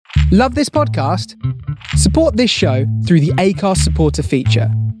Love this podcast? Support this show through the Acast supporter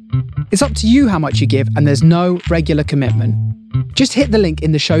feature. It's up to you how much you give, and there's no regular commitment. Just hit the link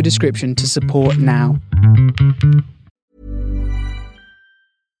in the show description to support now.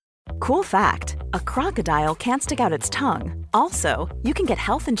 Cool fact, a crocodile can't stick out its tongue. Also, you can get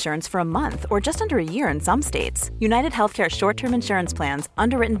health insurance for a month or just under a year in some states. United Healthcare short-term insurance plans,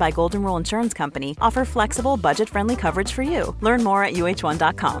 underwritten by Golden Rule Insurance Company, offer flexible, budget-friendly coverage for you. Learn more at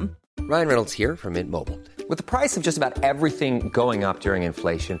uh1.com. Ryan Reynolds here from Mint Mobile. With the price of just about everything going up during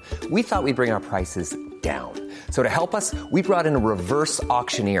inflation, we thought we'd bring our prices down. So to help us, we brought in a reverse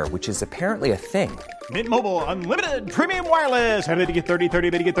auctioneer, which is apparently a thing. Mint Mobile Unlimited Premium Wireless. How to get 30, 30,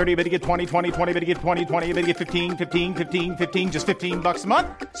 bit to get 30, bit to get 20, 20, 20, bit to get 20, 20, bit to get 15, 15, 15, 15, just $15 a month?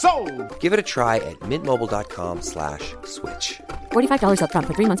 Sold! Give it a try at mintmobile.com/switch. $45 up front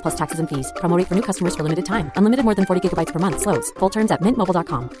for 3 months plus taxes and fees. Promo rate for new customers for limited time. Unlimited more than 40 gigabytes per month. Slows full terms at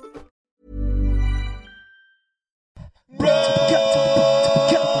mintmobile.com.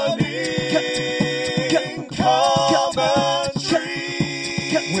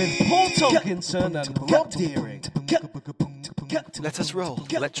 With Paul Tomkinson and Rob Deering. Let us roll.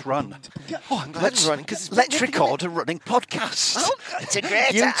 Let's run. Oh, I'm glad we're running because Let's record a running podcast. Oh, it's a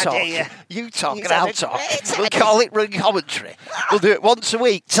great You idea. talk, you talk, You and I'll said a talk. great We'll idea. call it running commentary. We'll do it once a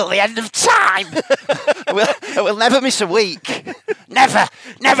week till the end of time. we'll never miss a week. Never,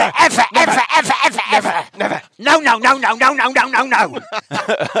 never, ever, ever, ever, ever, ever. Never. No, no, no, no, no, no, no, no, no.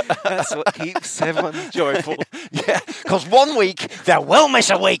 That's what keeps everyone joyful. Yeah, because one week they will miss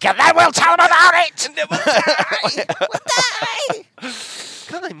a week, and then we'll tell them about it.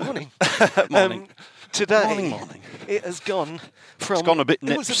 Good morning. Morning. Today, Morning. it has gone from... It's gone a bit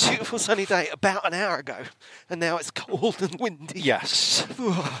It was nips. a beautiful sunny day about an hour ago, and now it's cold and windy. Yes.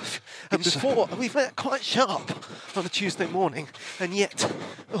 And before, we've met quite sharp on a Tuesday morning, and yet,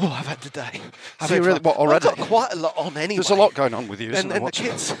 I've had the day. Have you really? What, already? I've got quite a lot on anyway. There's a lot going on with you, isn't and there? the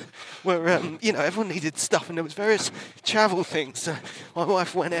kids were, everyone needed stuff, and there was various travel things. My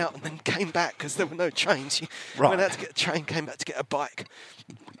wife went out and then came back because there were no trains. She Right. went out to get a train, came back to get a bike.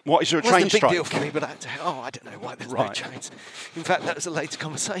 What, is there a It wasn't train a big strike? deal for me, but I had to, I don't know why there's no Right. trains. In fact, that was a later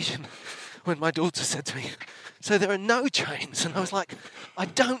conversation when my daughter said to me, so there are no trains? And I was like, I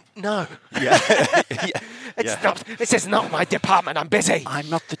don't know. Yeah. This is not my department, I'm busy. I'm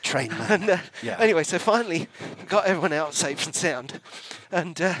not the train man. And Yeah. anyway, so finally got everyone out safe and sound.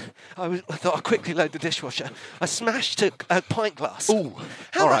 And I thought I'd quickly load the dishwasher. I smashed a pint glass. Ooh,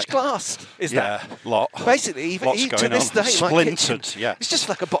 How all much right. glass is that? Yeah, lot. Basically, even Lots to going this on. day, my Splintered, kitchen, yeah. it's just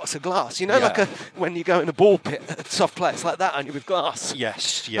like a box of glass. You know, Yeah. like when you go in a ball pit at soft play, it's like that, only with glass.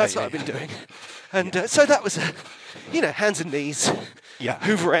 Yes, yeah. That's what I've been doing. And so that was, hands and knees, Yeah.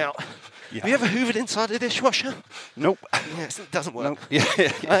 hoover out. Yeah. Have you ever hoovered inside a dishwasher? Nope. Yes, it doesn't work. Nope. Yeah.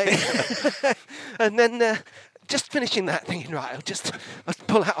 And then just finishing that, thinking, right, I'll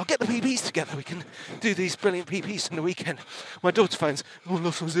pull out, I'll get the PPs together. We can do these brilliant PPs in the weekend. My daughter phones,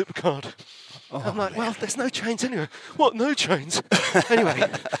 lost my zip card. I'm like, well, there's no trains anywhere. What, no trains? Anyway,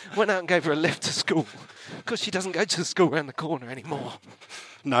 went out and gave her a lift to school because she doesn't go to the school around the corner anymore.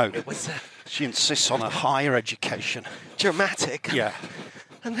 No. It was She insists on a higher education. dramatic. Yeah.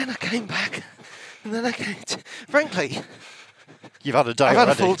 And then I came back, and then frankly, You've had a day I've had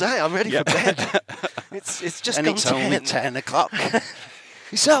a already. full day. I'm ready Yeah. for bed. It's just And gone it's only 10 o'clock.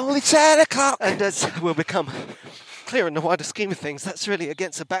 It's only 10 o'clock. And as will become clear in the wider scheme of things, that's really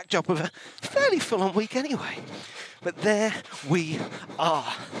against the backdrop of a fairly full-on week anyway. But there we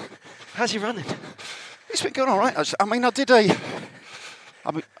are. How's your running? It's been going all right. I mean, I did a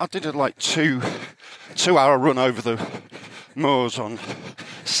like 2-hour run over the moors on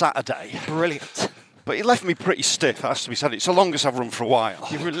Saturday. Brilliant. But it left me pretty stiff, has to be said. It's the longest I've run for a while.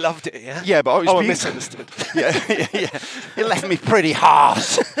 You really loved it, yeah? Yeah, but I was I being- misunderstood. Yeah. It left me pretty hard.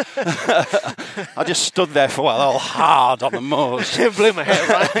 I just stood there for a while, all hard on the moors. It blew my hair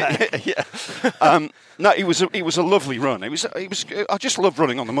right back. Yeah. No, it was a lovely run. It was. I just love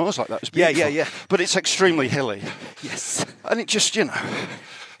running on the moors like that. It's beautiful. Yeah. But it's extremely hilly, Yes. and it just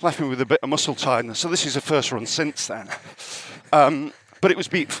left me with a bit of muscle tiredness. So this is the first run since then. But it was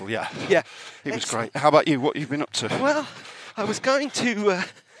beautiful. Yeah. Yeah. It was Excellent. great. How about you? What have you been up to? Well, I was going to...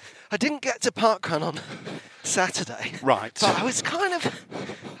 I didn't get to Parkrun on Saturday. Right. But I was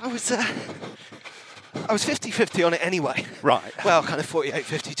I was 50-50 on it anyway. Right. Well, kind of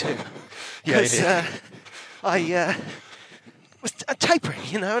 48-52. Yeah, Because I was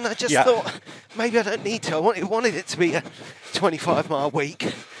tapering, and I just Yeah. thought maybe I don't need to. I wanted it to be a 25-mile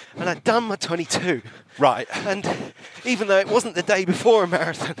week, and I'd done my 22. Right. And even though it wasn't the day before a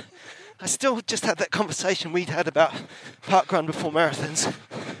marathon, I still just had that conversation we'd had about parkrun before marathons.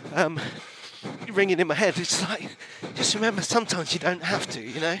 ringing in my head. It's like, just remember, sometimes you don't have to,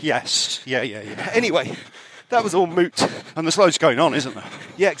 you know? Yes. Yeah. Anyway, that was all moot. And there's loads going on, isn't there?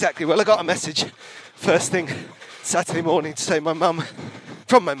 Yeah, exactly. Well, I got a message first thing Saturday morning to say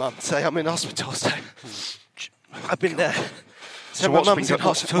from my mum, say I'm in hospital. So I've been there. So my mum's in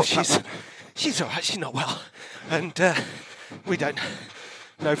hospital. She's all right. She's not well, and we don't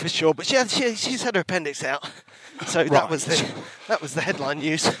know for sure. But she's had her appendix out. So that was the headline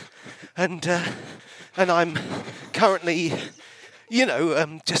news, and I'm currently,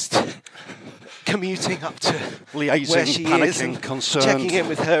 just commuting up to liaising, where she panicking, is, and concerned, checking in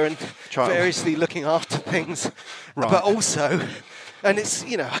with her, and Child. variously looking after things. Right. But also, and it's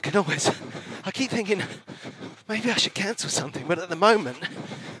I keep thinking maybe I should cancel something, but at the moment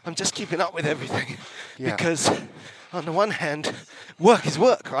I'm just keeping up with everything because on the one hand, work is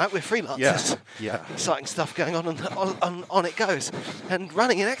work, right? We're freelancers. Yeah. Exciting stuff going on it goes. And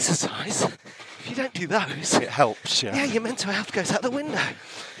running and exercise, if you don't do those, it helps, yeah, your mental health goes out the window.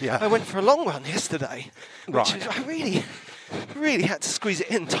 Yeah. I went for a long run yesterday, which Right. I really had to squeeze it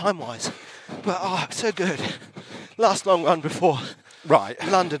in time-wise. But, so good. Last long run before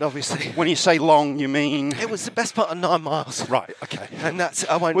London, obviously. When you say long, you mean? It was the best part of 9 miles. Right, okay. And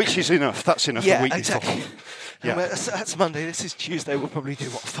Which is enough. That's enough a week exactly. before. Yeah, Yeah. that's Monday. This is Tuesday. We'll probably do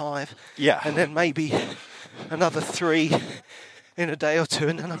 5. Yeah. And then maybe another 3 in a day or 2,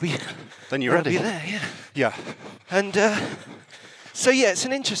 and then I'll be. Then you're ready. I'll be there, yeah. Yeah. And it's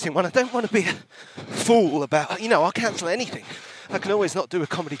an interesting one. I don't want to be a fool about. I'll cancel anything. I can always not do a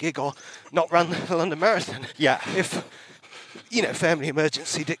comedy gig or not run the London Marathon. Yeah. If family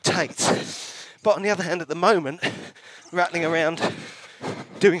emergency dictates. But on the other hand, at the moment, rattling around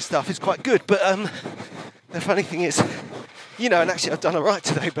doing stuff is quite good. But the funny thing is, and actually I've done all right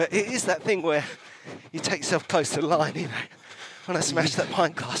today, but it is that thing where you take yourself close to the line, When I smashed that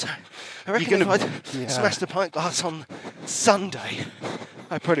pint glass, I reckon if I'd smashed the pint glass on Sunday,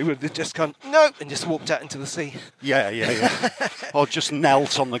 I probably would have just gone, no, and just walked out into the sea. Yeah. Or just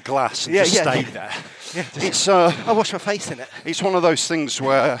knelt on the glass and stayed there. Yeah, it's I wash my face in it. It's one of those things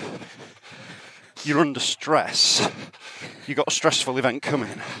where you're under stress. You've got a stressful event coming.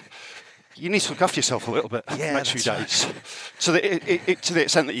 You need to look after yourself a little bit the next few days. Right. So that it to the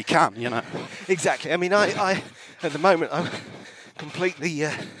extent that you can, Exactly. I mean, I at the moment, I'm completely,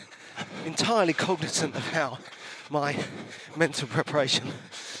 entirely cognizant of how my mental preparation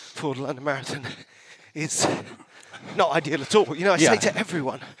for the London Marathon is not ideal at all. I say to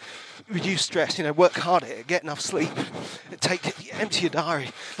everyone, reduce stress, work hard at it, get enough sleep, empty your diary,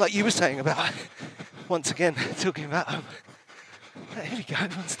 like you were saying about, once again, talking about, here we go,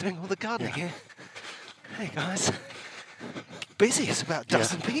 everyone's doing all the gardening here. Hey guys, busy, it's about a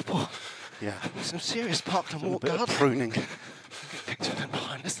dozen people. Yeah. Some serious Parkland Walk gardening. Pruning. Get a picture of them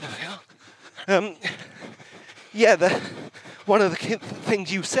behind us, there we are. One of the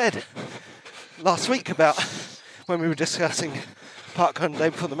things you said last week about when we were discussing Parkland day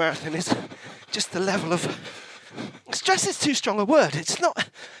before the marathon is just the level of stress is too strong a word. It's not.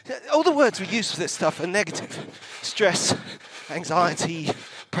 All the words we use for this stuff are negative. Stress, anxiety,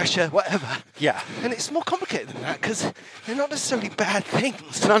 pressure, whatever. Yeah. And it's more complicated than that because they're not necessarily bad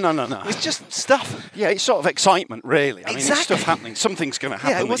things. No. It's just stuff. Yeah, it's sort of excitement, really. I mean, it's stuff happening. Something's going to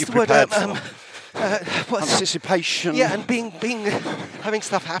happen that you're prepared for. Anticipation. Yeah, and being having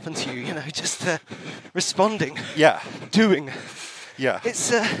stuff happen to you, just responding. Yeah. Doing. Yeah. It's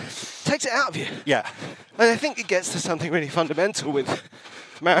takes it out of you. Yeah. And I think it gets to something really fundamental with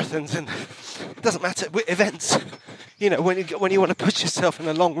marathons, and it doesn't matter with events. When you want to push yourself in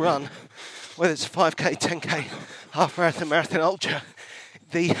a long run, whether it's 5k, 10k, half marathon, marathon ultra,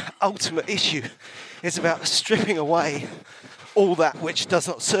 the ultimate issue is about stripping away all that which does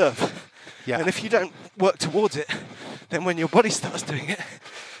not serve. Yeah. And if you don't work towards it, then when your body starts doing it,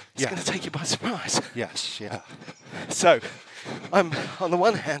 it's going to take you by surprise. Yes, yeah. So, I'm, on the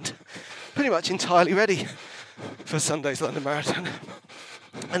one hand, pretty much entirely ready for Sunday's London Marathon.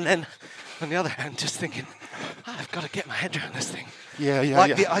 And then, on the other hand, just thinking, I've got to get my head around this thing. Yeah.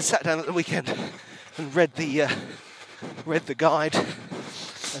 I sat down at the weekend and read the guide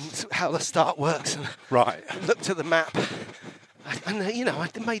and how the start works, and looked at the map. And I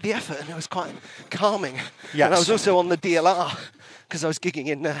made the effort, and it was quite calming. Yes. And I was also on the DLR because I was gigging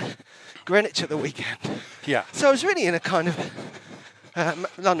in Greenwich at the weekend. Yeah. So I was really in a kind of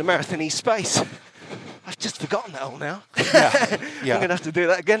London Marathon-y space. I've just forgotten that all now. Yeah. I'm going to have to do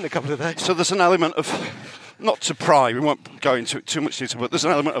that again in a couple of days. So there's an element of, not to pry, we won't go into it too much detail, but there's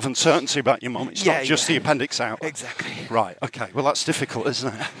an element of uncertainty about your mum. It's not just the appendix out. Exactly. Right, okay. Well, that's difficult,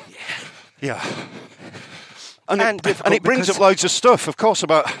 isn't it? Yeah. And difficult it brings because- up loads of stuff, of course,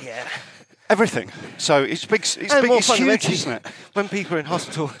 about Yeah. everything. So it's big. It's And big. more It's huge, fundamentally, isn't it? when people are in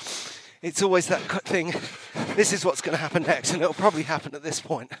hospital, it's always that thing, this is what's going to happen next, and it'll probably happen at this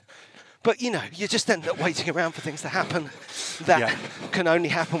point. But, you know, you just end up waiting around for things to happen that can only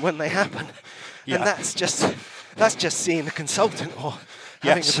happen when they happen. Yeah. And that's just seeing a consultant or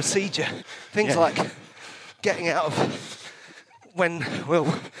having a procedure. Things like getting out of when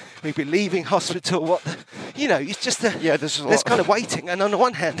will we be leaving hospital, what the, you know, it's just there's kind of waiting. And on the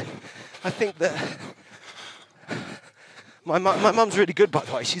one hand, I think that my mum's really good, by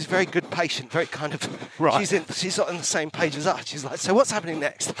the way. She's a very good patient, very kind of, she's not on the same page as us. She's like, so what's happening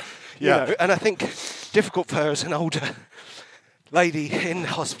next? You know, and I think difficult for her as an older lady in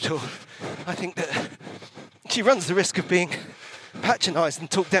hospital. I think that she runs the risk of being patronised and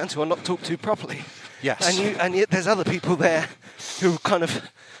talked down to or not talked to properly. Yes. And yet there's other people there who kind of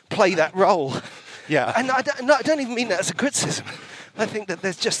play that role. Yeah. And I don't even mean that as a criticism. I think that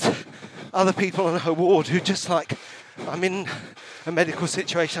there's just other people on her ward who just like, I'm in a medical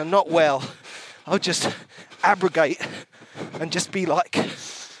situation, I'm not well, I'll just abrogate and just be like,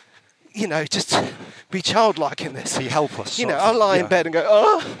 you know, just be childlike in this. Be helpless. You know, I'll lie in bed and go,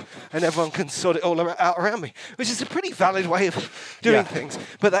 oh, and everyone can sort it all out around me, which is a pretty valid way of doing things.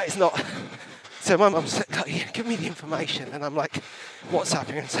 But that is not. So my mum said, give me the information. And I'm like,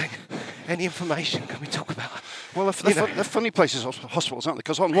 WhatsApping and saying, any information can we talk about? Well, they're funny places, hospitals, aren't they?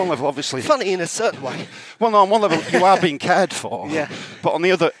 Because on one level, obviously... Funny in a certain way. Well, no, on one level, you are being cared for. Yeah. But on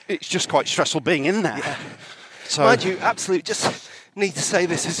the other, it's just quite stressful being in there. Yeah. So, Mind you, absolutely, just need to say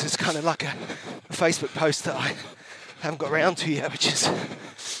this is kind of like a Facebook post that I haven't got around to yet, which is,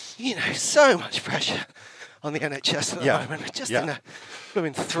 you know, so much pressure on the NHS at the moment. Just in a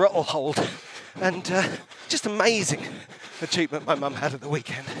blooming throttle hold. And just amazing the treatment my mum had at the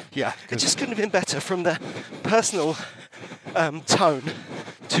weekend. Yeah. It just couldn't have been better, from the personal tone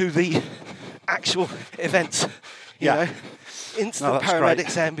to the actual events. You know, instant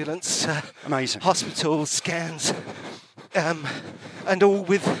paramedics, ambulance, amazing, hospital scans, and all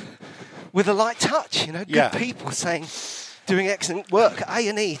with a light touch. You know, good people saying, doing excellent work.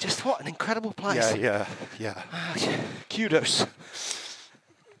 A&E, just what an incredible place. Yeah. Kudos.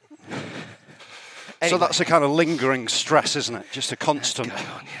 Anyway. So that's a kind of lingering stress, isn't it? Just a constant. Going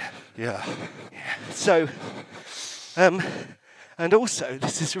on, yeah. So, and also,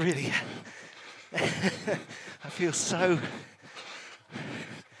 this is really, I feel so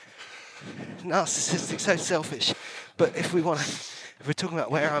narcissistic, so selfish. But if we're talking about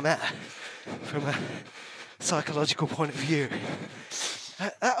where I'm at from a psychological point of view,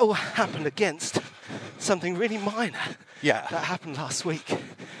 that all happened against something really minor. Yeah. That happened last week.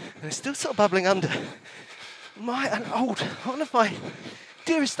 And it's still sort of bubbling under. One of my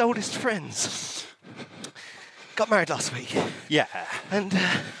dearest, oldest friends got married last week. Yeah. And,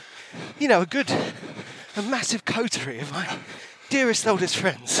 you know, a massive coterie of my dearest, oldest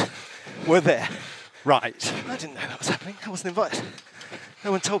friends were there. Right. I didn't know that was happening. I wasn't invited.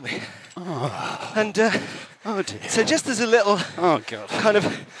 No one told me. Oh. And, oh dear. So just as a little kind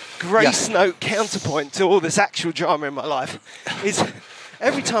of grace note counterpoint to all this actual drama in my life is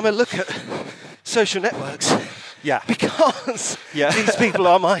every time I look at social networks, because these people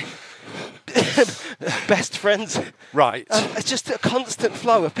are my best friends, right? It's just a constant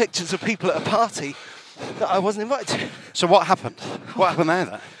flow of pictures of people at a party that I wasn't invited to. So what happened? What happened there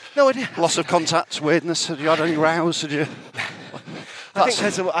then? No idea. Loss of contact, weirdness. Had you had any rows? Had you? I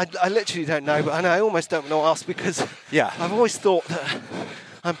think I literally don't know, but I almost don't want to ask because I've always thought that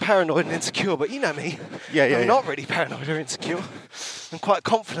I'm paranoid and insecure, but you know me. I'm not really paranoid or insecure. I'm quite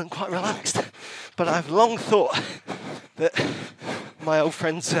confident, quite relaxed. But I've long thought that my old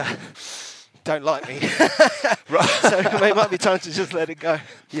friends don't like me. So it might be time to just let it go.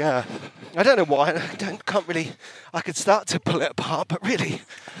 Yeah. I don't know why. I could start to pull it apart, but really,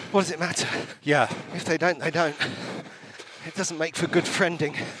 what does it matter? Yeah. If they don't, they don't. It doesn't make for good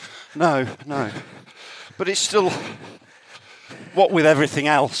friending. No. But it's still, what with everything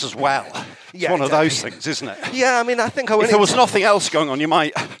else as well. It's one of those things, isn't it? Yeah, I mean, I think if there was nothing else going on, you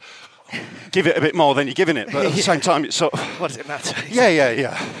might give it a bit more than you're giving it. But at the same time, it's sort of... What does it matter?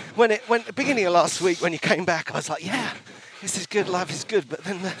 Yeah. When the beginning of last week, when you came back, I was like, yeah, this is good, life is good. But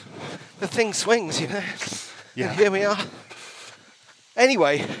then the thing swings, you know. Yeah. And here we are.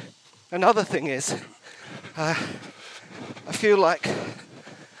 Anyway, another thing is, I feel like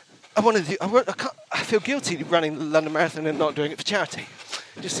I feel guilty running the London Marathon and not doing it for charity.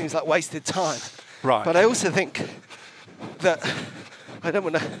 It just seems like wasted time. Right. But I also think that I don't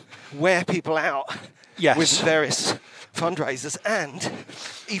want to wear people out with various fundraisers. And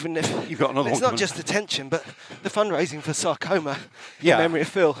even if You've got another it's one not coming. just attention, but the fundraising for sarcoma Yeah. in memory of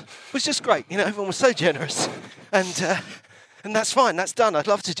Phil was just great. You know, everyone was so generous, and that's fine. That's done. I'd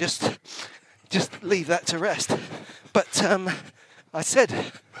love to just leave that to rest. But I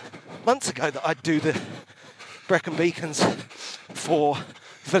said months ago that I'd do the Brecon Beacons for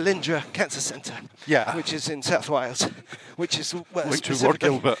Velindre Cancer Centre, Yeah. which is in South Wales, which is Which was Rod specifically-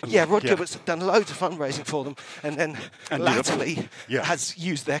 Gilbert. Yeah, Rod Yeah. Gilbert's done loads of fundraising for them, and then Ended up- latterly yeah. has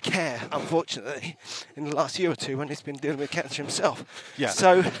used their care, unfortunately, in the last year or two when he's been dealing with cancer himself. Yeah.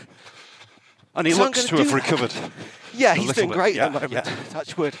 So, And he So I'm looks gonna to have do that. recovered. yeah, A he's little doing bit, great yeah, at the moment. yeah.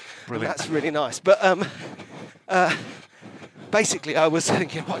 Touch wood. Brilliant. And that's really nice. But basically, I was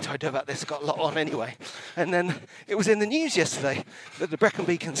thinking, what do I do about this? I've got a lot on anyway. And then it was in the news yesterday that the Brecon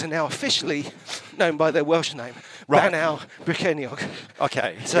Beacons are now officially known by their Welsh name, Right. Banau Brycheiniog.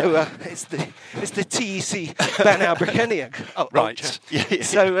 Okay. So it's the TEC Banau Brycheiniog. Right. Ultra. Yeah, yeah.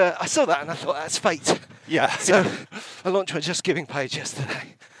 So I saw that and I thought, that's fate. Yeah. So I launched my Just Giving page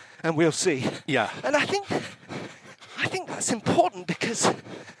yesterday, and we'll see. Yeah. And I think that's important because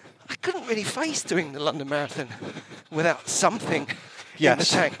I couldn't really face doing the London Marathon without something in the Yes.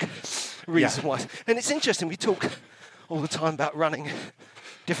 tank, reason-wise. And it's interesting, we talk all the time about running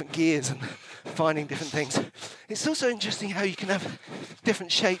different gears and finding different things. It's also interesting how you can have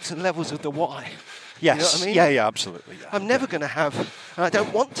different shapes and levels of the why. Yes. You know what I mean? Yeah, yeah, absolutely. Yeah. I'm never going to have, and I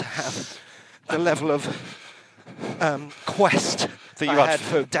don't want to have, the level of quest That you I had had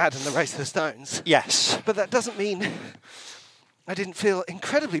for Dad and the Race of the Stones. Yes. But that doesn't mean I didn't feel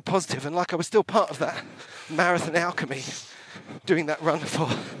incredibly positive and like I was still part of that marathon alchemy, doing that run for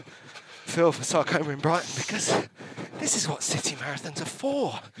Phil for sarcoma in Brighton, because this is what city marathons are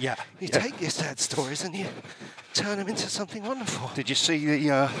for. Yeah. You Yeah. take your sad stories and you turn them into something wonderful. Did you see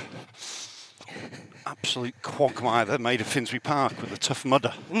the absolute quagmire they made of Finsbury Park with the Tough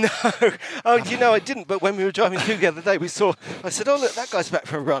Mudder? No. Oh, you know, I didn't. But when we were driving through the other day, I said, oh, look, that guy's back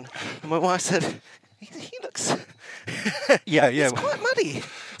for a run. And my wife said, he looks... Yeah, It's quite muddy.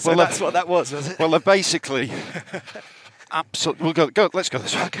 So Well, that's what that was it? Well, they're basically absolutely. We'll go. Let's go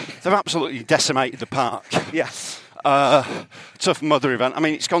this way. They've absolutely decimated the park. Yeah. Tough Mudder event. I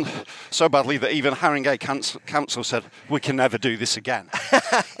mean, it's gone so badly that even Haringey Council said we can never do this again.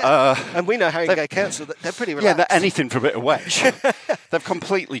 And we know Haringey Council, that they're pretty Yeah, relaxed. they're anything for a bit of wedge. They've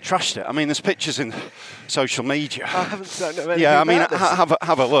completely trashed it. I mean, there's pictures in social media. I don't know anything Yeah, I mean, about this.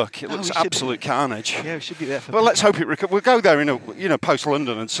 have a look. It Oh, looks we should- absolute carnage. Yeah, we should be there for Well, let's hope it recovers. We'll go there in post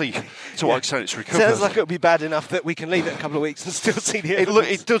London and see to what extent it's recovered. Sounds like it'll be bad enough that we can leave it a couple of weeks and still see the evidence.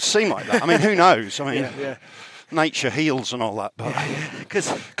 It does seem like that. I mean, who knows? I mean, Yeah. nature heals and all that, but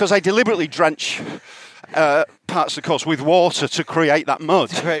Because they deliberately drench parts of the course with water to create that mud,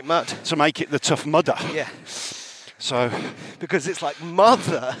 great mud. to make it the Tough Mudder. Yeah. So Because it's like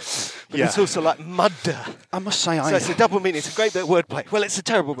mother, but Yeah. it's also like mudder. I must say, So it's a double meaning. It's a great bit of wordplay. Well, it's a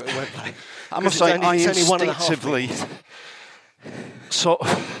terrible bit of wordplay. I must say, I it's only 1.5 instinctively meanings. sort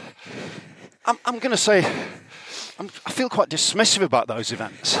of. I'm going to say, I feel quite dismissive about those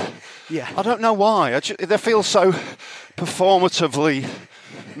events. Yeah. I don't know why. They feel so performatively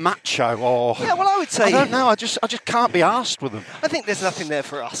macho, or Yeah, well, I would say... I don't know. I just can't be arsed with them. I think there's nothing there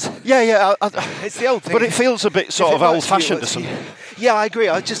for us. Yeah. It's the old thing. But it feels a bit sort If of it works for you, old-fashioned or it's you. something. Yeah, I agree.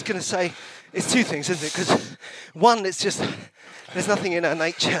 I was just going to say it's two things, isn't it? Because one, it's just there's nothing in our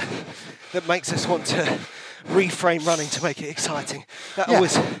nature that makes us want to reframe running to make it exciting. That Yeah.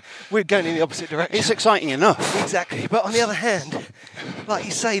 always, we're going in the opposite direction. It's exciting enough. Exactly. But on the other hand, like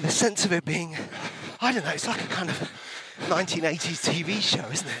you say, the sense of it being, I don't know, it's like a kind of 1980s TV show,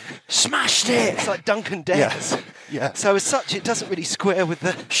 isn't it? Smashed it. It's like Duncan Dares. Yeah. So as such, it doesn't really square with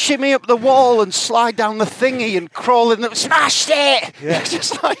the... Shimmy up the wall and slide down the thingy and crawl in the... Smashed it! Yeah. It's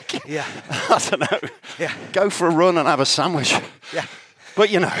just like... Yeah. I don't know. Yeah. Go for a run and have a sandwich. Yeah. But,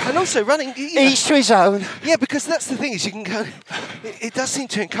 you know... And also running... You know, Each to his own. yeah, because that's the thing is you can go... It does seem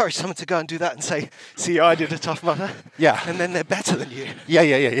to encourage someone to go and do that and say, see, I did a Tough Mudder. Yeah. And then they're better than you. Yeah.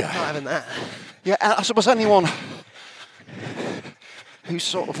 Not having that. Yeah, I suppose anyone who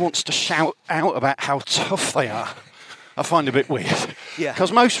sort of wants to shout out about how tough they are, I find a bit weird. Yeah.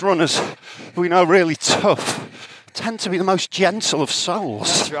 Because most runners we know really tough tend to be the most gentle of souls.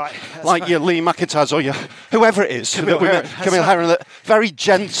 That's right. That's like right. your Lee McIntyres or your whoever it is. Camille that we met- Herron, that's Camille right. Herron, that very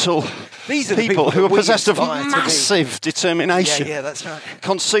gentle These are the people people who are that we possessed of aspire to be. massive determination. Yeah, that's right.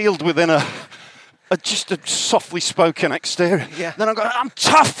 Concealed within just a softly spoken exterior. Yeah. Then I'm going, I'm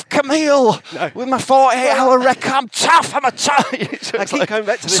tough, Camille. No. With my 48-hour record, I'm tough. I'm a tough. I keep coming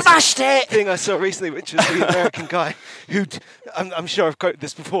back to this Smashed it. thing I saw recently, which was the American guy who'd, I'm sure I've quoted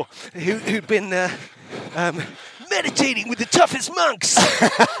this before, who'd been meditating with the toughest monks.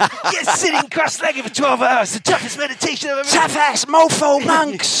 Yes, sitting cross-legged for 12 hours. The toughest meditation I've ever done. Tough-ass mofo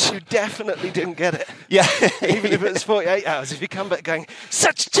monks. You definitely didn't get it. Yeah. Even if it was 48 hours. If you come back going,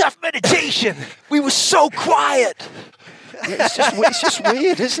 such tough meditation. We were so quiet. It's just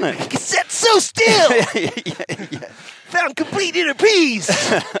weird, isn't it? Sat so still. Found complete inner peace.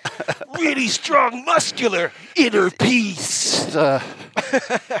 Really strong, muscular inner peace.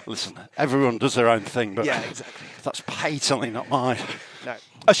 Listen, everyone does their own thing, but Yeah, exactly. that's patently not mine. No.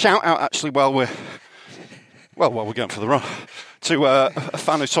 A shout out, actually, while we're going for the run, to a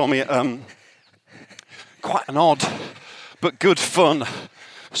fan who saw me at quite an odd but good fun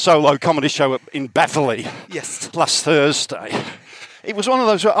solo comedy show in Beverley. Yes. Last Thursday. It was one of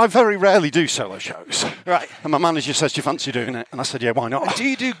those where I very rarely do solo shows. Right. And my manager says, do you fancy doing it? And I said, yeah, why not? Do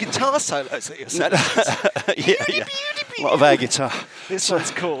you do guitar solos at your solos? Yeah. A lot of air guitar. This one's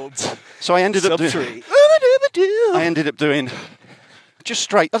called So I ended up Sub doing... 3. I ended up doing just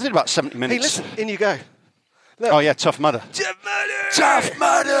straight. I did about 70 Hey, minutes. listen, in you go. Look. Oh yeah, Tough Mudder. Tough Mudder! Tough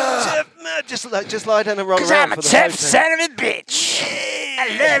Mudder! Tough Mudder! Just lie down and roll Because around I'm a for the tough photo. son of a bitch. I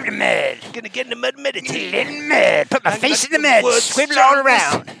love the mud. Gonna get in the mud meditate. In the mud. Put my I'm face like in the the mud. world's Swivel all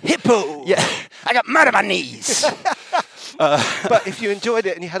around. Hippo! Yeah. I got mud on my knees. But if you enjoyed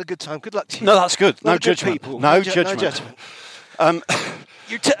it and you had a good time, good luck to you. No, that's good. No Lot of good judgment. people. No No judgment. judgment.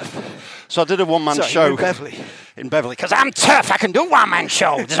 You're tough. So I did a one-man Sorry, show you're in Beverley. in Beverly. Because I'm tough. I can do one-man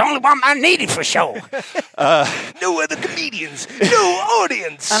show. There's only one man needed for a show. No other comedians. No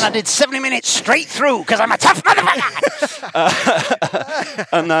audience. And I did 70 minutes straight through because I'm a tough motherfucker.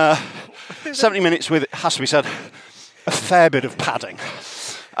 And 70 minutes with, it has to be said, a fair bit of padding.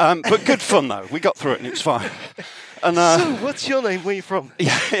 But good fun, though. We got through it and it was fine. And So, what's your name? Where are you from?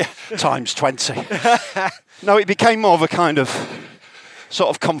 yeah, times 20. No, it became more of a kind of sort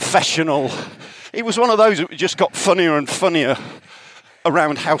of confessional. It was one of those that just got funnier and funnier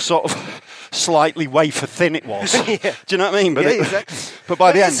around how sort of slightly wafer thin it was. Yeah. Do you know what I mean? But Yeah, it- exactly. But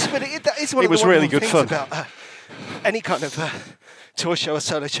by the It's- end, but that is one it of the was really wonderful good things fun. about any kind of tour show or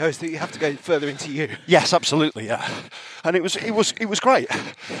solo shows that you have to go further into you. Yes, absolutely, yeah. And it was great.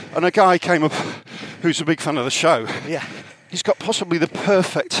 And a guy came up who's a big fan of the show. Yeah. He's got possibly the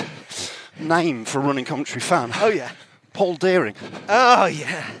perfect name for a running commentary fan. Oh yeah. Paul Deering. Oh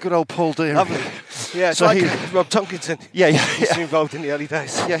yeah. Good old Paul Deering. Lovely. Yeah, it's So like he- Rob Tomkinson. Yeah, yeah, He was yeah. involved in the early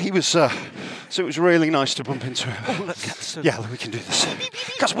days. Yeah, he was. So it was really nice to bump into him. Oh, look, that's Yeah, we can do this.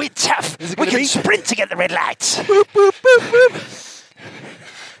 Because we're tough. Is it We gonna can be? sprint to get the red lights. Boop, boop, boop, boop.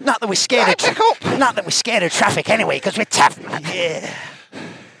 Not that we're scared of Not that we're scared of traffic anyway, because we're tough, man. Yeah.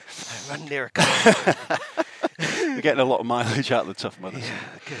 I run near a car. We're getting a lot of mileage out of the Tough Mudders.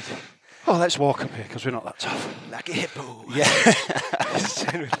 Good. Oh, let's walk up here because we're not that tough. Like a hippo. Yeah.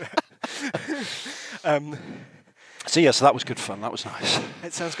 um, So yeah, so that was good fun. That was nice.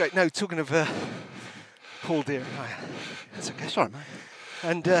 it sounds great. No, talking of Paul Deering. Oh, yeah. That's okay. Sorry, mate.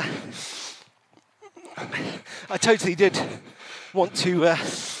 And I totally did want to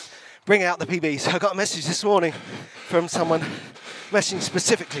bring out the PBs. I got a message this morning from someone messaging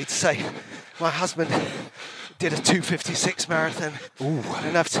specifically to say my husband did a 2:56 marathon. Ooh.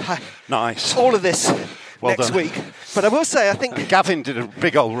 And I've Nice. all of this Well next done. week. But I will say, I think. Gavin did a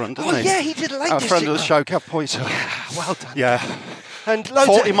big old run, didn't Oh he? yeah, he did a Lake Our District friend of the run. show, Gav Poyser. Well done. Yeah. And loads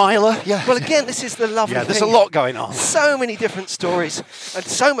 40 of, miler. Yeah. Well, again, this is the lovely Yeah, there's thing. a lot going on. So many different stories and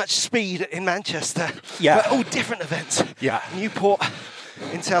so much speed in Manchester. Yeah. But all different events. Yeah. Newport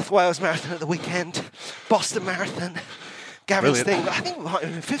in South Wales Marathon at the weekend, Boston Marathon, Gavin's Brilliant. thing. I think we might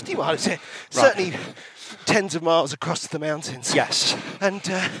have been 50 miles here. Certainly tens of miles across the mountains. Yes. And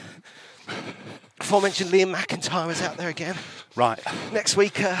aforementioned Liam McIntyre was out there again. Right. Next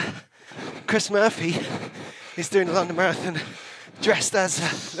week, Chris Murphy is doing the London Marathon dressed as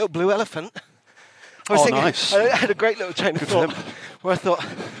a little blue elephant. I was Oh, thinking, nice. I had a great little chain of Good for thought him. where I thought,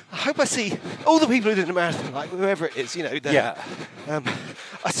 I hope I see all the people who do the marathon, like whoever it is, you know. Yeah.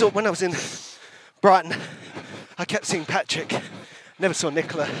 I saw when I was in Brighton, I kept seeing Patrick, never saw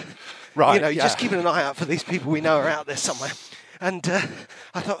Nicola. Right, You know, yeah. just keeping an eye out for these people we know are out there somewhere. And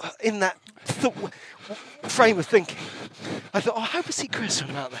I thought, in that frame of thinking, I thought, oh, I hope I see Chris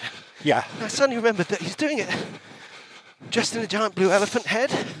when I'm out there. Yeah. And I suddenly remembered that he's doing it dressed in a giant blue elephant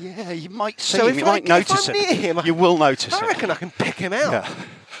head. Yeah, you might see So him. if You I- might notice if I'm it. near him, You will notice I it. reckon I can pick him out. Yeah.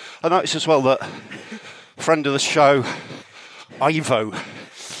 I noticed as well that friend of the show, Ivo,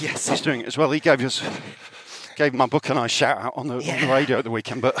 Yes. is doing it as well. He gave my book a nice shout out on the radio at the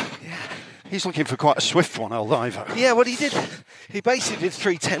weekend, but he's looking for quite a swift one, old Ivo. Yeah, what he did, he basically did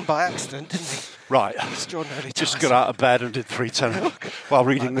 3:10 by accident, didn't he? Right. Extraordinarily Just tiresome. got out of bed and did 3:10 while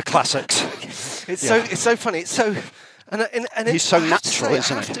reading the classics. It's so funny. It's so. And He's so I have to natural, say,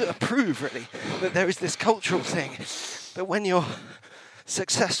 isn't I have he? to approve, really, that there is this cultural thing that when you're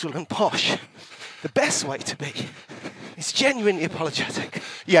successful and posh, the best way to be is genuinely apologetic.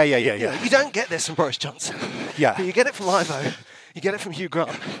 Yeah. You don't get this from Boris Johnson. Yeah. You get it from Ivo. You get it from Hugh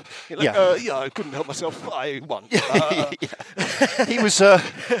Grant. You're like, I couldn't help myself. I won. He was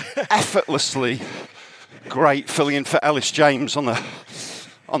effortlessly great filling in for Ellis James on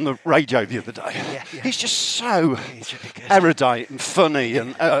the radio the other day. Yeah. He's just so He's really good. erudite and funny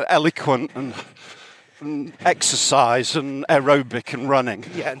and eloquent and exercise and aerobic and running.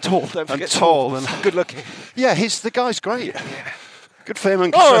 Yeah, and tall. Don't forget And tall and good looking. Yeah, the guy's great. Yeah. Good for him.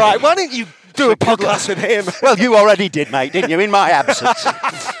 And All right, why don't you do a podcast with him? Well, you already did, mate, didn't you? In my absence.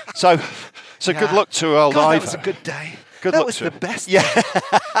 So good luck to old God, Ivo. that was a good day. Good that luck was to the him. best. Yeah.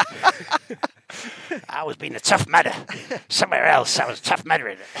 I was being a tough mudder. Somewhere else, I was a tough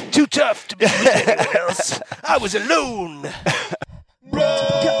mudder. Too tough to be with anyone else. I was alone.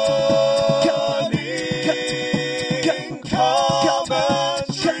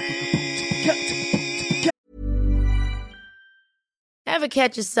 Ever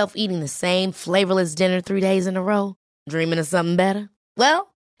catch yourself eating the same flavorless dinner 3 days in a row? Dreaming of something better?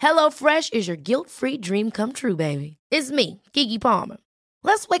 Well, HelloFresh is your guilt-free dream come true, baby. It's me, Keke Palmer.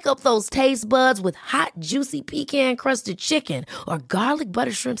 Let's wake up those taste buds with hot, juicy pecan-crusted chicken or garlic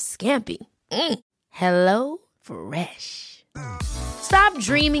butter shrimp scampi. Hello Fresh. Stop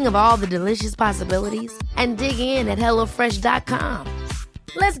dreaming of all the delicious possibilities and dig in at HelloFresh.com.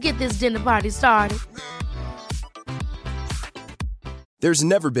 Let's get this dinner party started. There's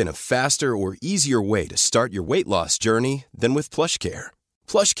never been a faster or easier way to start your weight loss journey than with PlushCare.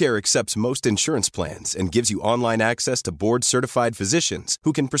 PlushCare accepts most insurance plans and gives you online access to board-certified physicians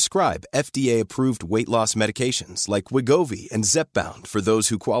who can prescribe FDA-approved weight loss medications like Wegovy and Zepbound for those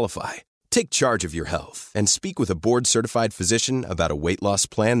who qualify. Take charge of your health and speak with a board-certified physician about a weight loss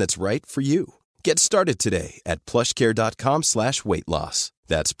plan that's right for you. Get started today at plushcare.com/weight loss.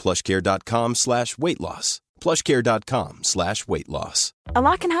 That's plushcare.com/weight loss. plushcare.com/weight loss. A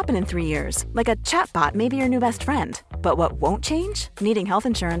lot can happen in 3 years, like a chatbot may be your new best friend. But what won't change? Needing health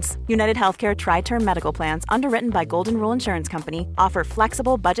insurance. United Healthcare Tri-Term Medical Plans, underwritten by Golden Rule Insurance Company, offer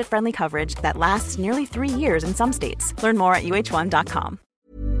flexible, budget-friendly coverage that lasts nearly 3 years in some states. Learn more at uh1.com.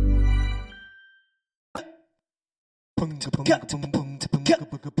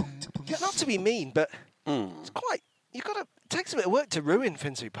 Not to be mean, but it's quite. It takes a bit of work to ruin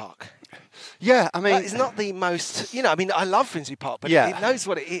Finsbury Park. Yeah, I mean, it's not the most. I love Finsbury Park, but Yeah. it knows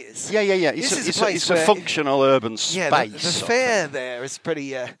what it is. Yeah. It's a functional urban space. Yeah, the fair there is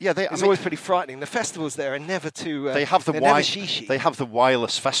pretty. It's always pretty frightening. The festivals there are never too. They have the never she-she. They have the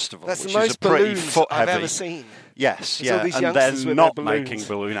Wireless Festival, That's which the is most a pretty balloons foot-heavy. I've ever seen. Yes, It's all these and youngsters they're with not their balloons. making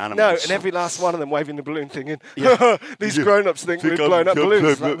balloon animals. No, and every last one of them waving the balloon thing in. Yeah. These grown-ups think we're blowing up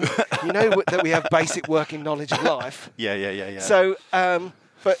balloons. blah, You know that we have basic working knowledge of life. Yeah. So,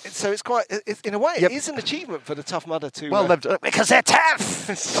 so it's quite. In a way, it is an achievement for the Tough Mudder to. Well, because they're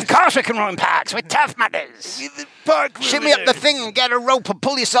tough. Of course we can run parks. We're tough mudders. Shimmy up the thing and get a rope and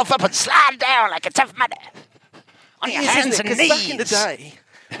pull yourself up and slide down like a tough mudder. On your hands and knees. Back in the day,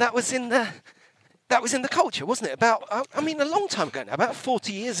 that was in the culture, wasn't it? About, a long time ago now, about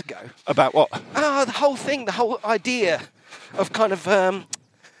 40 years ago. About what? The whole thing, the whole idea of kind of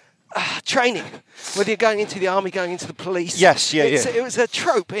training, whether you're going into the army, going into the police. Yes, yeah. It was a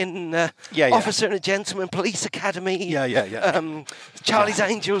trope in Officer and a Gentleman, Police Academy. Yeah. Charlie's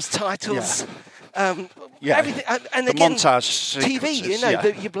Angels titles. Everything, and the again, montage TV.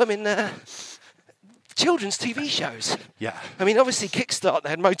 sequences, You're blooming. Children's TV shows. Yeah. Obviously, Kickstart, they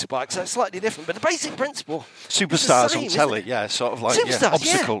had motorbikes, so it's slightly different, but the basic principle. Superstars is the same, on telly, isn't it? yeah, sort of like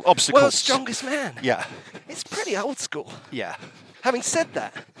Superstars, obstacles. World's Strongest Man. Yeah. It's pretty old school. Yeah. Having said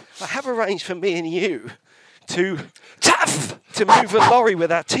that, I have arranged for me and you to move a lorry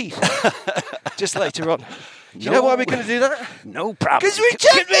with our teeth just later on. Do you know why we're going to do that? No problem. Because we're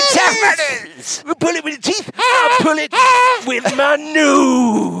tough mudders. We'll pull it with the teeth. I'll pull it with my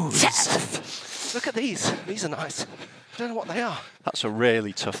nose. Look at these. These are nice. I don't know what they are. That's a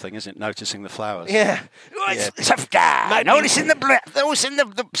really tough thing, isn't it? Noticing the flowers. Yeah. Tough guy. Noticing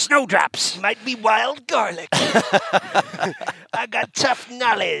the snowdrops. Might be wild garlic. I got tough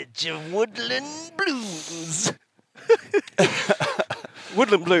knowledge of woodland blooms.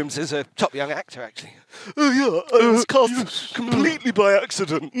 Woodland Blooms is a top young actor, actually. Oh, yeah. I was cast completely by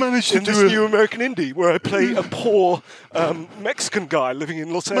accident in this new American indie where I play a poor Mexican guy living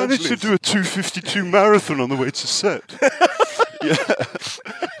in Los Angeles. Managed to do a 2:52 marathon on the way to set. Yeah.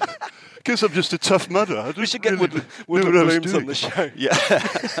 Guess I'm just a tough mudder. We should get Woodland Blooms on the show. Yeah.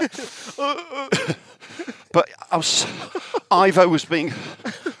 Ivo was being.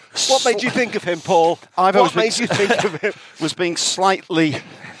 What made you think of him, Paul? Ivo what made you think of him? Was being slightly.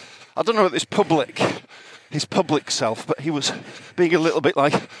 I don't know what his public self, but he was being a little bit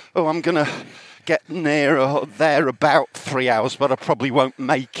like, oh, I'm gonna get near or there about 3 hours, but I probably won't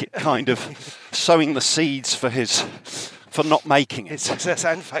make it. Kind of sowing the seeds for not making it. His success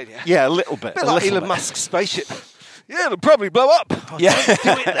and failure. Yeah, a little bit. A bit like Elon Musk's spaceship. Yeah, it'll probably blow up. Yeah. Don't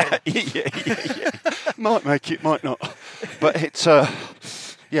do it then. Might make it, might not. But it's,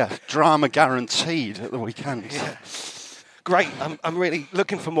 drama guaranteed at the weekend. Yeah. Great. I'm really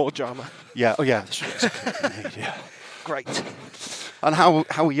looking for more drama. Yeah. Oh, yeah. That's exactly what I need, yeah. Great. And how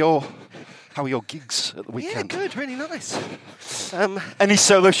are your gigs at the weekend? Yeah, good. Really nice. Any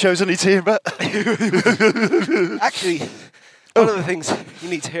solo shows I need to hear about? Actually, one of the things you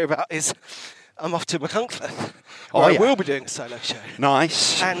need to hear about is I'm off to Machynlleth, where I will be doing a solo show.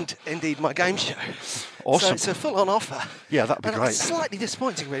 Nice. And indeed my game show. Awesome. So it's a full-on offer. Yeah, that'd be and great. It's slightly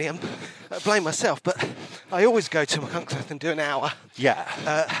disappointing, really. I blame myself, but I always go to Machynlleth and do an hour. Yeah.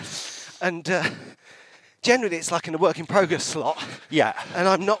 Generally, it's like in a work-in-progress slot. Yeah. And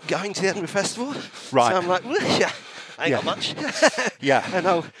I'm not going to the Edinburgh Festival. Right. So I'm like, yeah, I ain't got much. Yeah. And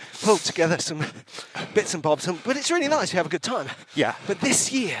I'll pull together some bits and bobs. But it's really nice. You have a good time. Yeah. But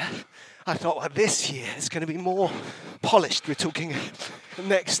this year, I thought, well, this year it's going to be more polished. We're talking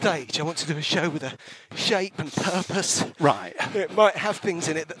next stage. I want to do a show with a shape and purpose. Right. It might have things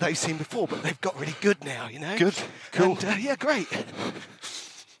in it that they've seen before, but they've got really good now, you know? Good. Cool. And, yeah, great.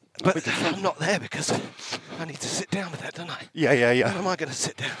 But I'm not there because I need to sit down with that, don't I? Yeah. When am I going to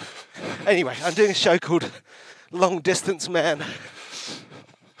sit down? Anyway, I'm doing a show called Long Distance Man.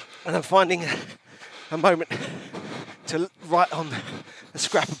 And I'm finding a moment to write on a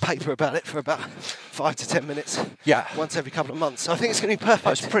scrap of paper about it for about 5 to 10 minutes. Yeah. Once every couple of months. So I think it's going to be perfect.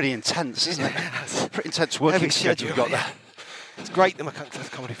 That's pretty intense, isn't it? Yeah, it's pretty intense working heavy schedule you've got there. It's great, the Machynlleth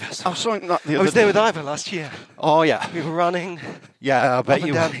Comedy Festival. I was saying that the other I was there with Ivor last year. Oh, yeah. We were running. Yeah, I bet up and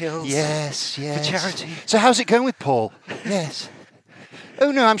you down hills. Yes. For charity. So how's it going with Paul? Yes.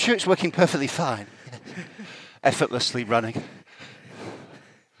 Oh, no, I'm sure it's working perfectly fine. Effortlessly running.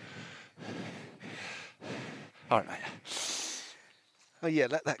 All right, mate. Oh, yeah,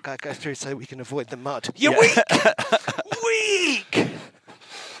 let that guy go through so we can avoid the mud. You're weak! Weak!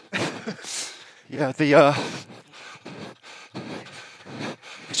 Yeah,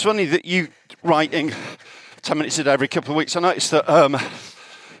 it's funny that you writing 10 minutes a day every couple of weeks. I noticed that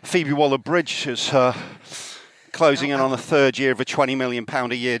Phoebe Waller-Bridge is closing in on the third year of a £20 million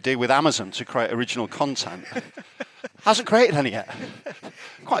a year deal with Amazon to create original content. Hasn't created any yet.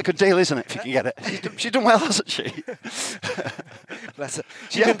 Quite a good deal, isn't it, if you can get it? She's done well, hasn't she? Bless her.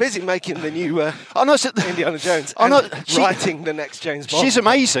 She's been busy making the new Indiana Jones writing the next James Bond. She's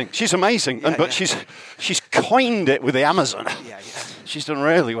amazing. But she's coined it with the Amazon. Yeah. She's done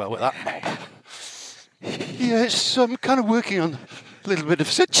really well with that mob. Yes, I'm kind of working on a little bit of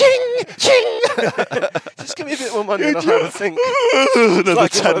ching. Just give me a bit more money and I'll have a think. Another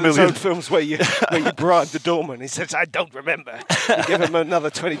like 10 million. Those films where you bribe the doorman. He says, "I don't remember." You give him another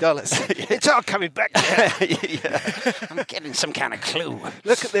 $20. It's all coming back now. Yeah. I'm getting some kind of clue.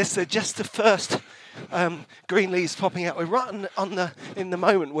 Look at this. They're just the first green leaves popping out. We're right in the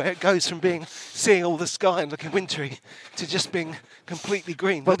moment where it goes from seeing all the sky and looking wintry to just being completely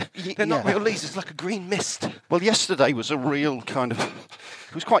green. But they're not real leaves. It's like a green mist. Well, yesterday was a real kind of.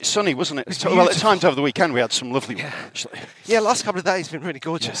 It was quite sunny, wasn't it? It was Well, at times over the weekend we had some lovely weather, actually. Yeah, last couple of days have been really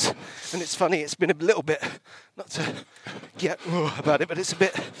gorgeous. Yeah. And it's funny, it's been a little bit, not to get about it, but it's a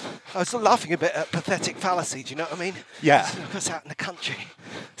bit, I was laughing a bit at pathetic fallacy, do you know what I mean? Yeah. It's out in the country.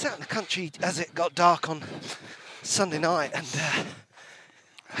 It's out in the country as it got dark on Sunday night, and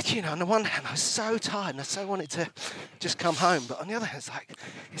on the one hand, I was so tired and I so wanted to just come home, but on the other hand,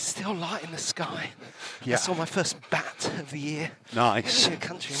 it's still light in the sky. Yeah. I saw my first bat of the year. Nice. In the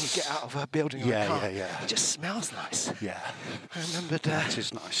country, and you get out of a building or a car. Yeah. It just smells nice. Yeah. I remembered that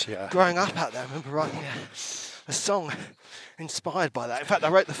is nice, yeah. Growing up out there, I remember writing a song inspired by that. In fact, I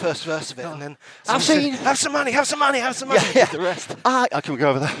wrote the first verse of it, and then I've seen. Have some money. Yeah. The rest. I can go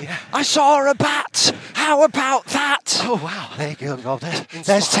over there. Yeah. I saw a bat. How about that? Oh wow! There you go, Rob.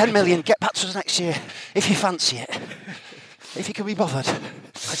 There's 10 million. Get back to us next year if you fancy it. If you can be bothered.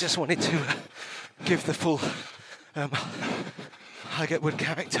 I just wanted to give the full I Get Wood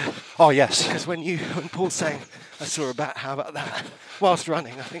character. Oh yes. Because when Paul's saying, "I saw a bat," how about that? Whilst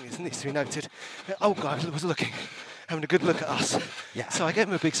running, I think it needs to be noted. The old guy was looking. Having a good look at us. Yeah. So I gave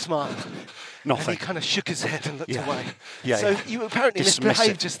him a big smile. Nothing. And he kind of shook his head and looked away. Yeah. So you apparently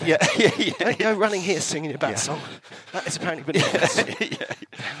misbehaved just there. Yeah. Don't go running here singing your bat song. That is apparently been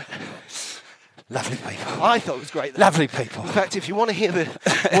Lovely people. I thought it was great. Lovely people. In fact, if you want to hear the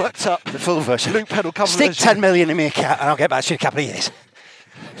worked up, the full version, Luke Pedal cover stick version, 10 million in my account and I'll get back to you in a couple of years.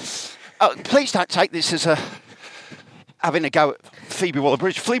 Please don't take this as having a go at Phoebe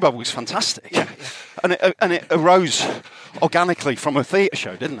Waller-Bridge. Fleabag was fantastic. Yeah. And it arose organically from a theatre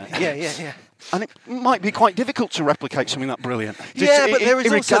show, didn't it? Yeah. And it might be quite difficult to replicate something that brilliant. Yeah, but there is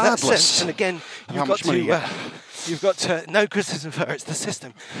also that regardless sense. And again, of you've how got much money you get. you've got to, no criticism for her, it's the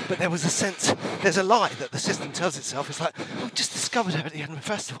system. But there was a sense, there's a lie that the system tells itself. It's like, we just discovered her at the Edinburgh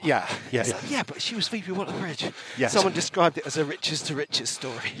Festival. Yeah. Like, yeah, but she was Phoebe Waller-Bridge. Yes. Someone described it as a riches to riches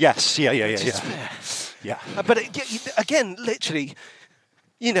story. Yes, yeah. Which is fair. Yeah. But again, literally,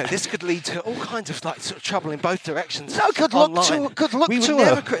 you know, this could lead to all kinds of like sort of trouble in both directions. No, good luck to We would her.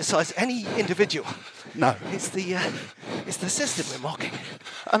 never criticise any individual. No. It's the system we're mocking.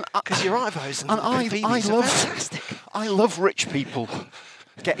 Because your Ivos and Phoebes are fantastic. I love rich people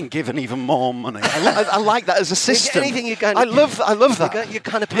getting given even more money. I like that as a system. Anything you're going. I love that. You're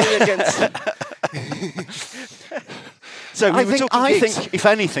kind of pulling against. So I think, if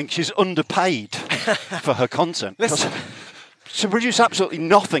anything, she's underpaid for her content. Listen. To produce absolutely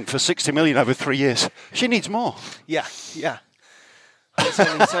nothing for 60 million over 3 years, she needs more. Yeah.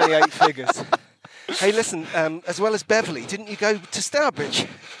 It's only 8 figures. Hey, listen, as well as Beverley, didn't you go to Stourbridge?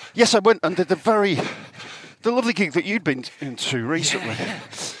 Yes, I went and did the lovely gig that you'd been into recently. Yeah.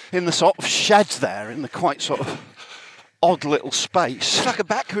 In the sort of shed there, in the quite sort of odd little space. It's like a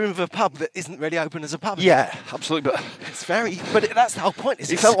back room of a pub that isn't really open as a pub. Yeah, absolutely. But that's the whole point.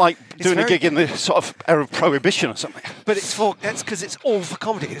 It felt like doing a gig in the sort of era of Prohibition or something. But that's because it's all for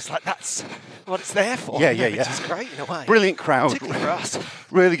comedy. It's like that's what it's there for. Yeah. Which is great in a way. Brilliant crowd. Particularly for us.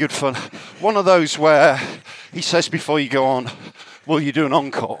 Really good fun. One of those where he says before you go on, will you do an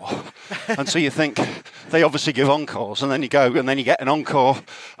encore? And so you think they obviously give encores, and then you go and then you get an encore.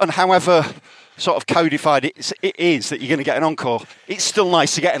 And however sort of codified it is that you're going to get an encore, it's still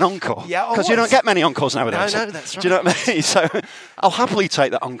nice to get an encore. Yeah, because you don't get many encores nowadays. No, that's right. Do you know what I mean? So I'll happily take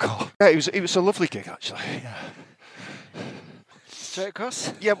that encore. Yeah, it was a lovely gig actually. Yeah. Straight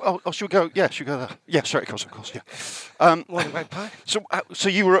across? Yeah, should we go? Yeah, should we go there? Yeah, straight across, of course. Yeah. Morning Magpie. So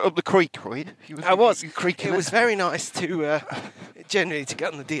you were up the creek, were you? I was. Creaking it was very nice to generally to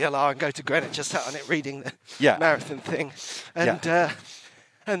get on the DLR and go to Greenwich. I sat on it reading the marathon thing, and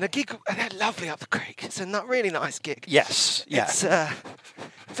and the gig. They're lovely up the creek. It's a really nice gig. Yes. Yeah. It's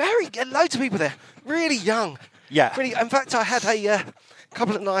loads of people there. Really young. Yeah. Really. In fact, I had a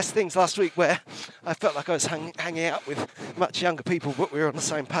couple of nice things last week where I felt like I was hanging out with much younger people, but we were on the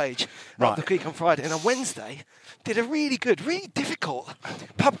same page. Up the creek on Friday, and on Wednesday did a really good, really difficult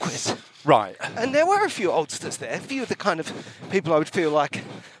pub quiz. Right. And there were a few oldsters there, a few of the kind of people I would feel like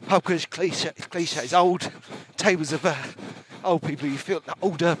pub quiz cliches, old tables of old people you feel,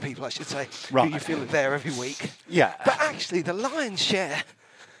 older people I should say, who you feel are there every week. Yeah. But actually the lion's share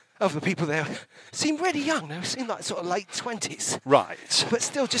of the people there seemed really young. They seemed like sort of late 20s. Right. But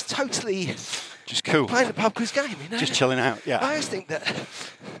still just totally... Just cool. Playing the pub quiz game, you know? Just chilling out, yeah. I always think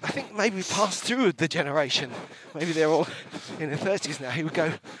maybe we passed through the generation, maybe they're all in their 30s now, who would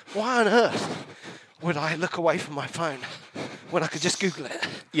go, why on earth would I look away from my phone when I could just Google it?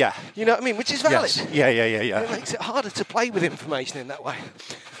 Yeah. You know what I mean? Which is valid. Yes. Yeah. It makes it harder to play with information in that way.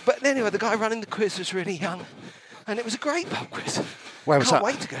 But anyway, the guy running the quiz was really young, and it was a great pub quiz. Where was that? Can't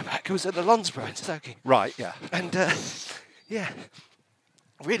wait to go back. It was at the Lonsborough in Stokey. Right, yeah. And,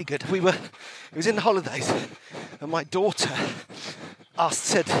 really good. It was in the holidays, and my daughter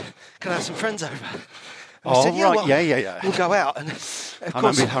said, can I have some friends over? And I said, yeah. We'll go out. And of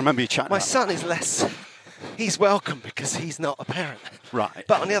course, I remember you chatting my about son is less, he's welcome because he's not a parent. Right.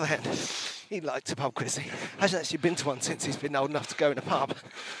 But on the other hand, he likes a pub quiz. He hasn't actually been to one since he's been old enough to go in a pub.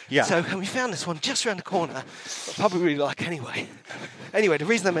 Yeah. So and we found this one just around the corner, a pub we really like anyway. Anyway, the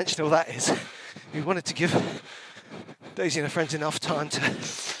reason I mentioned all that is we wanted to give Daisy and her friends enough time to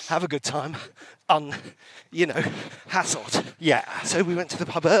have a good time, hassled. Yeah. So we went to the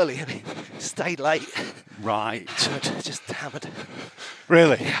pub early and stayed late. Right. Just hammered.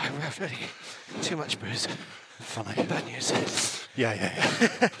 Really? Yeah, really. Too much booze. Funny. Bad news. Yeah.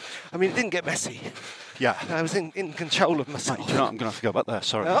 I mean, it didn't get messy. Yeah. I was in control of myself. Mate, do you know what? I'm going to have to go back there,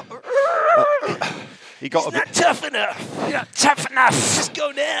 sorry. He got He's not tough enough. You're not tough enough. Just go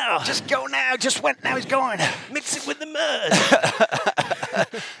now. Just go now. Just went, now he's going. Mix it with the mud.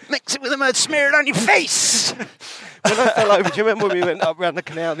 Mix it with the mud, smear it on your face. When I fell over, do you remember when we went up around the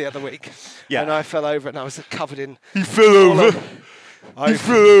canal the other week? Yeah. And I fell over and I was covered in... He fell over. I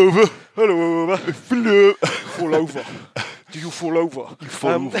fell over. Hello, over. I fell over. Fall over. Do you fall over? You fall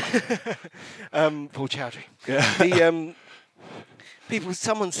over. Paul Chowdhury. Yeah.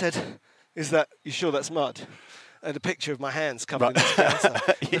 Someone said, is that, you sure that's mud? And a picture of my hands covered in this brown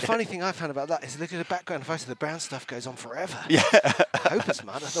stuff. The funny thing I found about that is look at the background photo, the brown stuff goes on forever. Yeah. I hope it's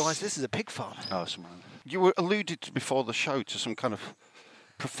mud, otherwise this is a pig farm. Oh, you were alluded to before the show to some kind of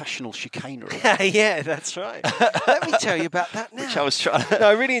professional chicanery. Yeah, that's right. Let me tell you about that now. Which I was trying to... No,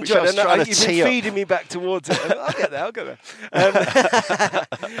 I really enjoyed it. You've been feeding me back towards it. I'll get there.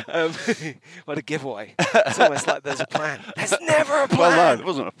 What a giveaway. It's almost like there's a plan. There's never a plan. Well, no, there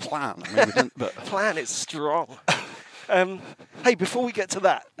wasn't a plan. I mean, we didn't, but... Plan is strong. Hey, before we get to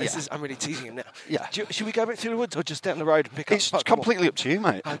that, I'm really teasing him now. Yeah. Should we go back through the woods or just down the road and pick up? It's completely up to you,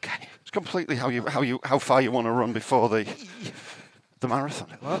 mate. Okay. It's completely how far you want to run before the marathon.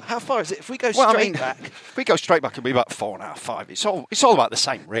 Well, how far is it? If we go straight back, if we go straight back, it'll be about 4.5, 5. It's all about the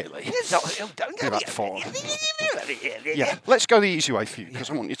same, really. Don't go about 4. Yeah. Let's go the easy way for you because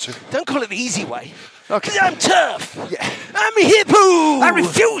I want you to. Don't call it the easy way. Okay. I'm tough. Yeah. I'm a hippo. I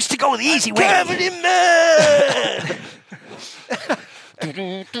refuse to go the easy way. Covered in mud.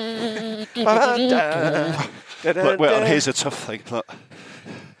 Well, here's a tough thing. Look.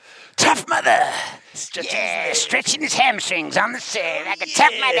 Tough Mudder. Stretching his hamstrings on the sand like a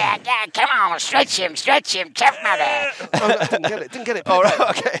Tough Mudder. Yeah, come on, stretch him, Tough Mudder. I didn't get it. All right,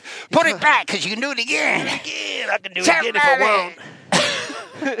 okay. Put it back, because you can do it again. I can do it again if I want.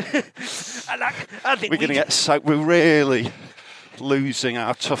 I think we're going to get so... We're really losing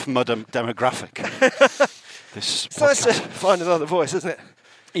our Tough Mudder demographic. It's nice to find another voice, isn't it?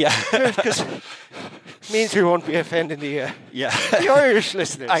 Yeah. Because it means we won't be offending the Irish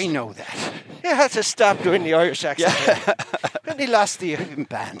listeners. I know that. You had to stop doing the Irish accent. Yeah. Really lost the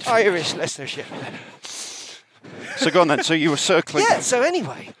Irish listenership. So go on then. So you were circling. Yeah, so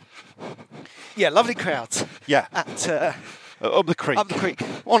anyway. Yeah, lovely crowds. Yeah. At... Up the Creek. Up the Creek.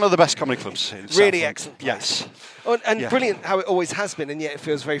 One of the best comedy clubs in Really excellent place. Yes. And brilliant how it always has been, and yet it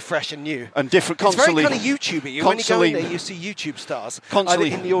feels very fresh and new. And different, constantly... It's very kind of YouTube-y. When you go in there, you see YouTube stars, either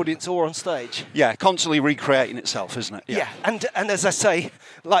in the audience or on stage. Yeah, constantly recreating itself, isn't it? Yeah. And as I say,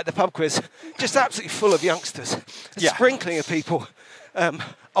 like the pub quiz, just absolutely full of youngsters. A sprinkling of people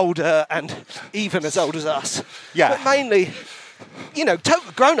older and even as old as us. Yeah. But mainly...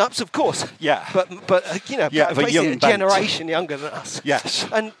 grown-ups, of course. Yeah. But basically a generation younger than us. Yes.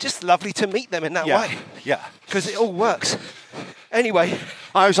 And just lovely to meet them in that way. Yeah. Because it all works. Anyway.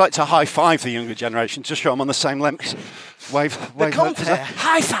 I always like to high-five the younger generation to show them on the same length. Wave. The compare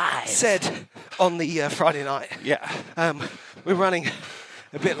high five said on the Friday night. Yeah. We're running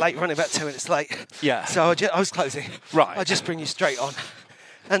a bit late, running about 2 minutes late. Yeah. So I was closing. Right. I'll just bring you straight on.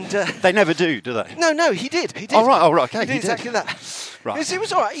 And they never do they? No, he did. Oh, right, okay. He did exactly that. Right. It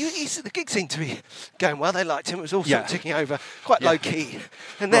was all right. The gig seemed to be going well. They liked him. It was all sort of ticking over, quite low-key.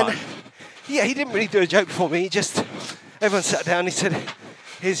 And then, he didn't really do a joke for me. Everyone sat down. He said,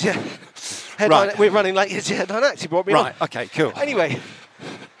 here's your headline. Right. We're running late. Here's your headline act. He brought me on. Right, okay, cool. Anyway,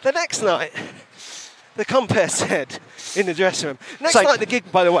 the next night, the compare said in the dressing room. Next night, the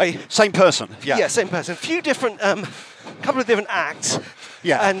gig, by the way. Same person. Yeah, same person. Couple of different acts.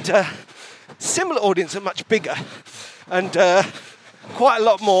 Yeah. And similar audience, but much bigger. And quite a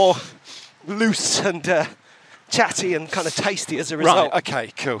lot more loose and chatty and kind of tasty as a result. Right,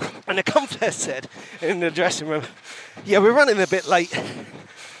 okay, cool. And the compare said in the dressing room, we're running a bit late,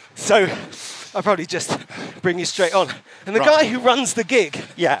 so I'll probably just bring you straight on. And the guy who runs the gig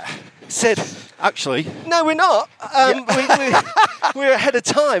said... Actually... No, we're not. We're ahead of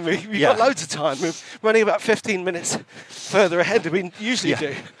time. We've got loads of time. We're running about 15 minutes further ahead than we usually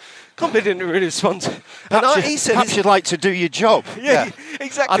do. Company didn't really respond. He said... Perhaps you'd like to do your job. Yeah,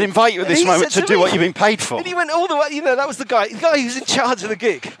 exactly. I'd invite you at this moment to do what you've been paid for. And he went all the way... that was the guy who's in charge of the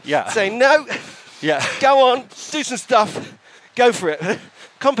gig. Yeah. Saying, no, go on, do some stuff, go for it.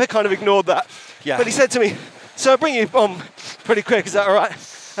 Compare kind of ignored that. Yeah. But he said to me, so I'll bring you on pretty quick, is that all right?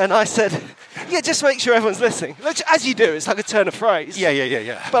 And I said... Yeah, just make sure everyone's listening. As you do, it's like a turn of phrase.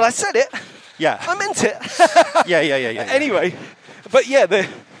 Yeah. But I said it. Yeah. I meant it. Yeah. Anyway, but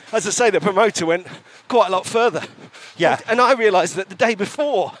as I say, the promoter went quite a lot further. Yeah. And I realised that the day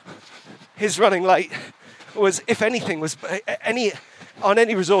before his running late was, if anything, was any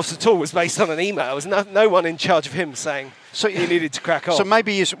resource at all was based on an email. There was no one in charge of him saying he needed to crack on. So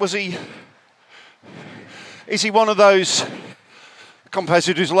maybe is he one of those compares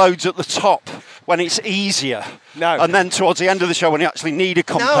who does loads at the top when it's easier? No. And then towards the end of the show when you actually need a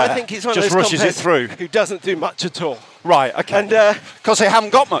compare, no, I think he's one just of those rushes it through. Who doesn't do much at all. Right, okay. And because they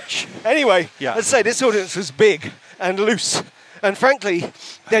haven't got much. Anyway, let's say this audience was big and loose. And frankly,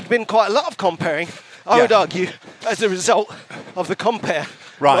 there'd been quite a lot of comparing, I would argue, as a result of the compare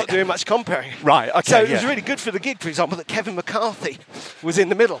not doing much comparing. Right, okay. So it was really good for the gig, for example, that Kevin McCarthy was in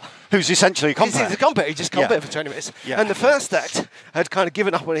the middle. Who's essentially a compere. He's a compere. He just compared for 20 minutes. Yeah. And the first act had kind of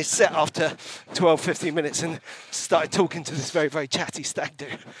given up on his set after 12, 15 minutes and started talking to this very, very chatty stag do.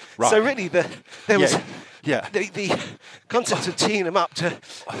 Right. So really, there was... Yeah. The concept of teeing them up to,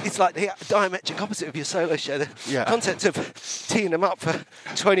 it's like the diametric opposite of your solo show. The concept of teeing them up for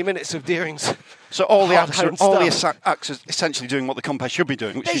 20 minutes of Deering's. So all the acts are essentially doing what the compere should be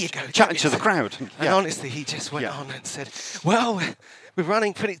doing, which is chatting to the crowd. And honestly, he just went on and said, well, we're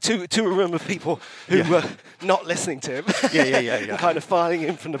running to a room of people who were not listening to him. And kind of filing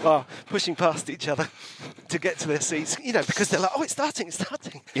in from the bar, pushing past each other to get to their seats, because they're like, oh, it's starting.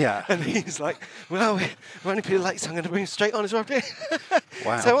 Yeah. And he's like, well, we're running pretty late, so I'm going to bring him straight on as well.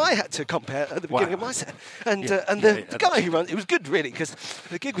 Wow. So I had to compare at the beginning of my set. And the guy who runs, it was good, really, because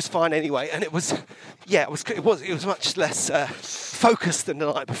the gig was fine anyway, and it was much less focused than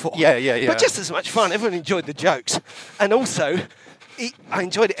the night before. Yeah. But just as much fun. Everyone enjoyed the jokes. And also... I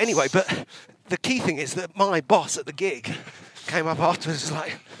enjoyed it anyway, but the key thing is that my boss at the gig came up afterwards and was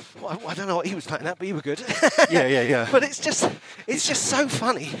like, well, I don't know what he was playing at, but you were good. Yeah. But it's just so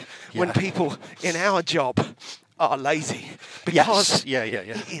funny when people in our job are lazy, because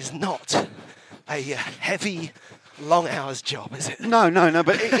it is not a heavy, long hours job, is it? No,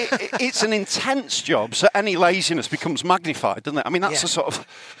 but it's an intense job, so any laziness becomes magnified, doesn't it? I mean,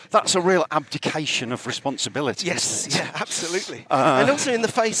 that's a real abdication of responsibility. Yes, absolutely. And also in the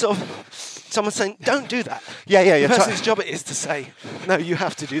face of someone saying, don't do that. Yeah. The person's job it is to say, no, you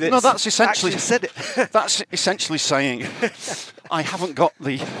have to do this. No, that's essentially... said it. That's essentially saying, I haven't got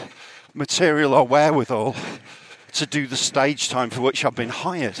the material or wherewithal to do the stage time for which I've been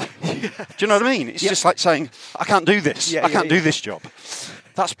hired. Do you know what I mean? It's just like saying, I can't do this. I can't do this job.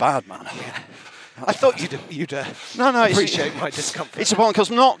 That's bad, man. Yeah. I thought you'd appreciate my discomfort. It's a point,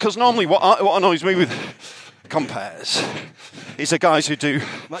 because normally what annoys me with compares is the guys who do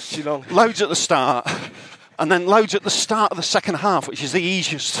much too long loads at the start and then loads at the start of the second half, which is the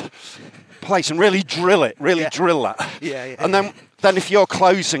easiest place, and really drill that. Yeah. And then if you're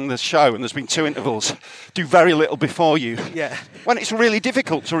closing the show and there's been 2 intervals, do very little before you. Yeah. When it's really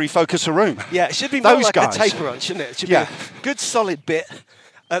difficult to refocus a room. Yeah, it should be more like a taper run, shouldn't it? It should be a good solid bit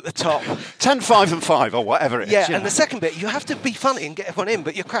at the top. 10, 5 and 5 or whatever it is. Yeah, and the second bit, you have to be funny and get everyone in,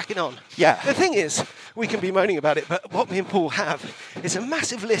 but you're cracking on. Yeah. The thing is, we can be moaning about it, but what me and Paul have is a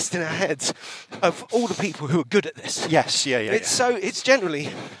massive list in our heads of all the people who are good at this. Yes, yeah. It's generally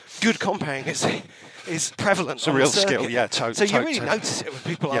good comparing is prevalent. It's a real skill, totally. So you really notice it when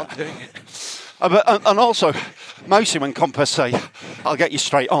people aren't doing it. And also, mostly when compares say, I'll get you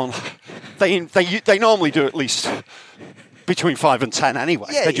straight on, they normally do at least between 5 and 10 anyway.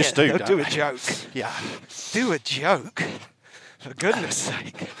 They just do. They'll do a joke. Yeah. Do a joke? For goodness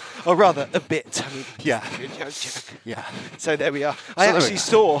sake. Or rather, a bit. I mean, joke. Yeah. So there we are. I actually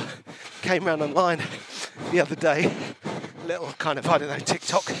came around online the other day, little kind of,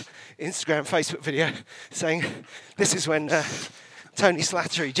 TikTok, Instagram, Facebook video saying this is when Tony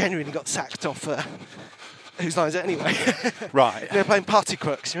Slattery genuinely got sacked off Whose Line Is It Anyway? Right. They were playing Party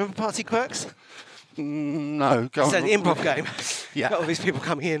Quirks. You remember Party Quirks? No, go on. It's an improv game. Yeah. Got all these people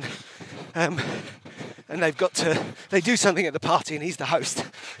coming in. And they do something at the party and he's the host.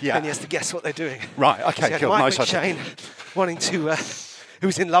 Yeah. And he has to guess what they're doing. Right, okay, so cool. Mike Nice McShane idea. wanting to,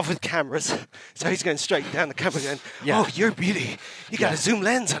 who's in love with cameras. So he's going straight down the camera going, oh, you're a beauty. You got a zoom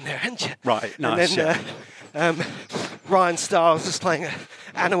lens on there, haven't you? Right, nice. And then Ryan Stiles was playing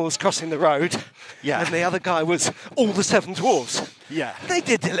Animals Crossing the Road. Yeah. And the other guy was All the Seven Dwarfs. Yeah. They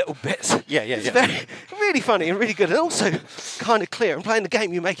did their little bits. It's really funny and really good, and also kind of clear. And playing the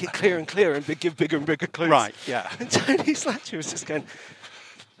game, you make it clearer and clearer and give bigger and bigger clues. Right, yeah. And Tony Slattery was just going,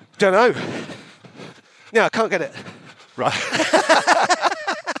 don't know. No, I can't get it. Right.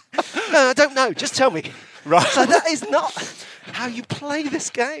 No, I don't know. Just tell me. Right. So that is not how you play this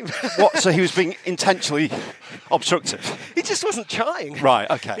game. What? So he was being intentionally obstructive? He just wasn't trying. Right,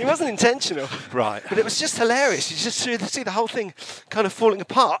 okay. He wasn't intentional. Right. But it was just hilarious. You just see the whole thing kind of falling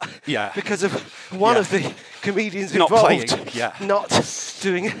apart. Yeah. Because of one of the comedians not involved playing. Yeah.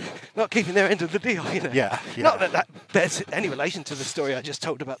 not keeping their end of the deal, Yeah. Not that bears any relation to the story I just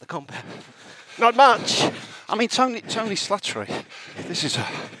told about the compare. Not much. I mean, Tony Slattery, this is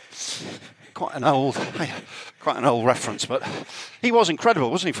quite an old reference, but he was incredible,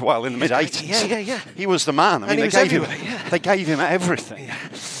 wasn't he, for a while in the mid-80s? Yeah. He was the man. I mean, they gave him everything. Yeah.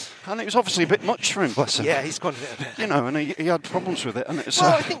 And it was obviously a bit much for him, bless him. Yeah, he's squandered it a bit. And he had problems with it. And it was,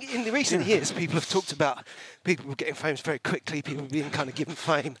 I think in the recent years, people have talked about people getting famous very quickly, people being kind of given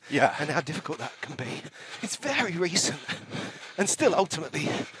fame, and how difficult that can be. It's very recent and still ultimately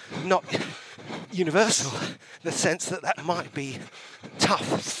not universal, the sense that might be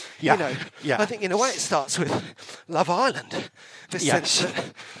tough. Yeah. You know, I think in a way it starts with Love Island. The sense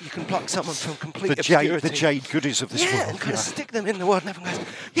that you can pluck someone from complete obscurity. The Jade Goodies of this world. And kind of stick them in the world and everyone goes,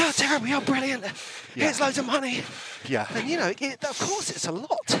 you're terrible, you're brilliant, here's loads of money. Yeah. And you know, of course it's a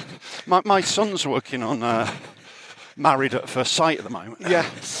lot. My son's working on Married at First Sight at the moment. Yeah.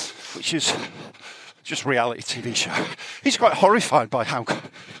 Which is just reality TV show. He's quite horrified by how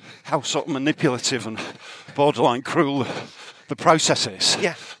sort of manipulative and borderline cruel the process is.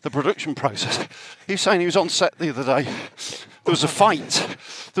 Yeah. The production process. He was saying he was on set the other day. There was a fight.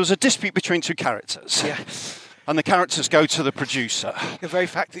 There was a dispute between two characters. Yeah. And the characters go to the producer. The very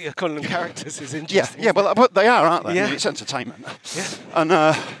fact that you're calling them characters is interesting. Yeah, but they are, aren't they? Yeah. I mean, it's entertainment. Yeah. And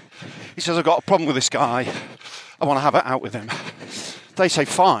he says, I've got a problem with this guy. I want to have it out with him. They say,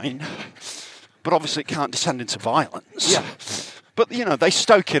 fine. But obviously it can't descend into violence. Yeah. But, you know, they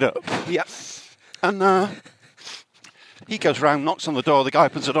stoke it up. Yeah. And he goes round, knocks on the door, the guy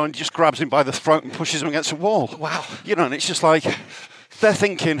opens the door and just grabs him by the throat and pushes him against a wall. Wow. You know, and it's just like, they're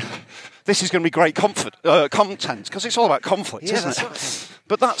thinking, this is going to be great content, because it's all about conflict, isn't it? Right.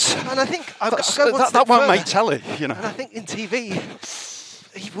 But that's... And I think that won't make telly, you know. And I think in TV,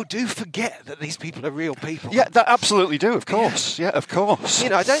 people do forget that these people are real people. Yeah, they absolutely do, of course. Yeah, of course. You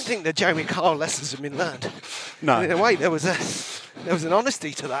know, I don't think that Jeremy Kyle lessons have been learned. No. And in a way, there was an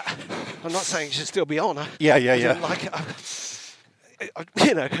honesty to that. I'm not saying it should still be on. I don't like it.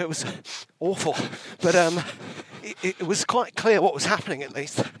 You know, it was awful. But it was quite clear what was happening, at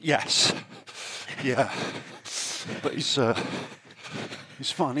least. Yes. Yeah. But he's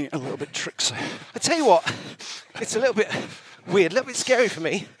finding it a little bit tricksy. I tell you what, it's a little bit weird, a little bit scary for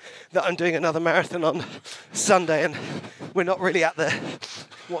me that I'm doing another marathon on Sunday and we're not really at the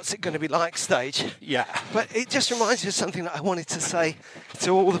what's it going to be like stage. Yeah. But it just reminds me of something that I wanted to say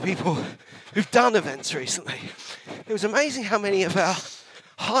to all the people who've done events recently. It was amazing how many of our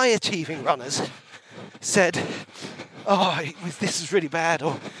high-achieving runners said, this is really bad,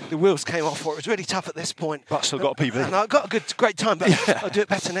 or the wheels came off, or it was really tough at this point. But I still got a PB. And I got a great time, but I'll do it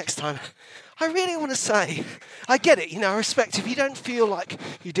better next time. I really want to say, I get it, you know, I respect if you don't feel like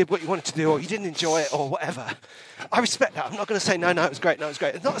you did what you wanted to do, or you didn't enjoy it, or whatever. I respect that. I'm not going to say, no, it was great, no, it was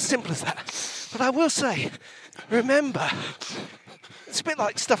great. It's not as simple as that. But I will say, remember, it's a bit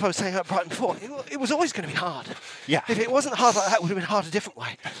like stuff I was saying about Brighton before. It was always going to be hard. Yeah. If it wasn't hard like that, it would have been hard a different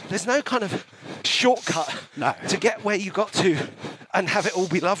way. There's no kind of shortcut to get where you got to and have it all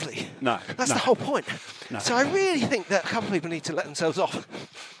be lovely. No. That's the whole point. No. So I really think that a couple of people need to let themselves off.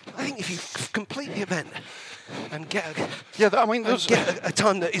 I think if you complete the event and get a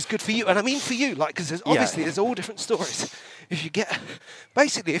time that is good for you, and I mean for you, like, because there's all different stories. If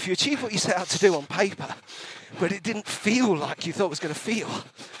you achieve what you set out to do on paper, but it didn't feel like you thought it was going to feel,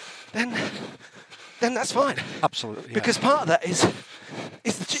 then that's fine. Absolutely. Yeah. Because part of that is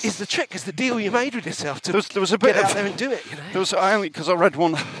the trick, is the deal you made with yourself to there was a bit get out there and do it. You know. Because I read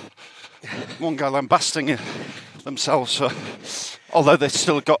one guy lambasting themselves. Although they've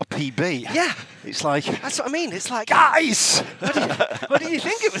still got a PB. Yeah. It's like... That's what I mean. It's like... Guys! What do you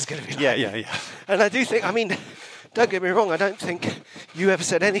think it was going to be like? Yeah. And I do think, don't get me wrong, I don't think you ever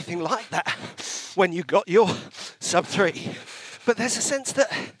said anything like that when you got your sub 3. But there's a sense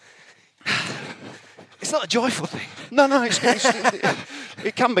that it's not a joyful thing. No,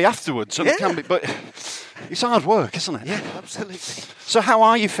 it can be afterwards. And it can be, but it's hard work, isn't it? Yeah, absolutely. So how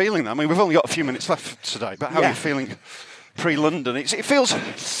are you feeling? I mean, we've only got a few minutes left today, but how are you feeling pre-London? It feels...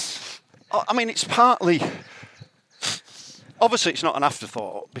 I mean, it's partly... Obviously, it's not an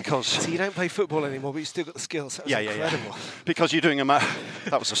afterthought because... So you don't play football anymore, but you still got the skills. That was incredible. Yeah. Because you're doing that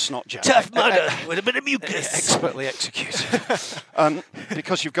was a snot jab. Tough mudder with a bit of mucus. Expertly executed.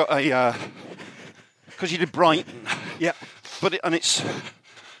 Because you've got because you did Brighton. Yeah.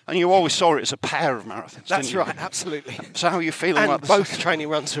 And you always saw it as a pair of marathons. That's didn't you? right, absolutely. So how are you feeling and about both training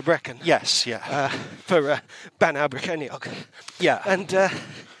runs for Brecon. Yes, yeah. For Banau Breconiog. Yeah. And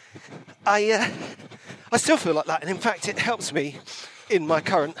I still feel like that, and in fact it helps me in my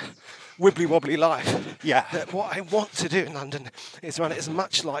current wibbly-wobbly life. Yeah. That what I want to do in London is run it as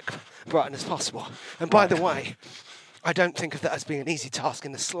much like Brighton as possible. And by the way, I don't think of that as being an easy task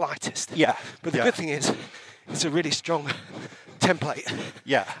in the slightest. Yeah. But the good thing is, it's a really strong template.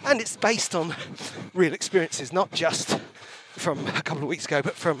 Yeah. And it's based on real experiences, not just from a couple of weeks ago,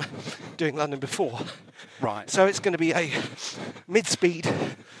 but from doing London before. Right. So it's going to be a mid-speed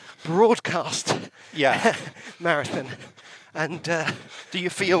broadcast Yeah. marathon. And do you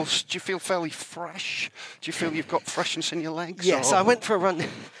feel fairly fresh? Do you feel you've got freshness in your legs? yes, or? I went for a run,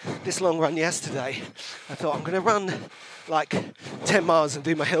 this long run yesterday. I thought I'm going to run like 10 miles and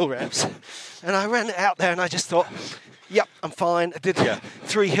do my hill reps. And I ran out there and I just thought, yep, I'm fine. I did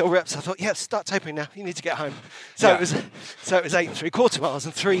 3 hill reps. I thought, yeah, start tapering now. You need to get home. So it was 8 3/4 miles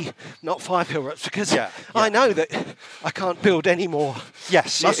and 3, not 5 hill reps, because I know that I can't build any more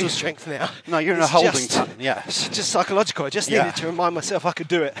muscle strength now. No, you're in a holding pattern. Yes, just psychological. I just needed to remind myself I could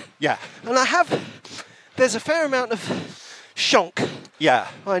do it. Yeah, and there's a fair amount of shonk. Yeah,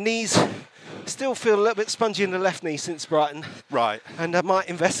 my knees still feel a little bit spongy in the left knee since Brighton. Right. And I might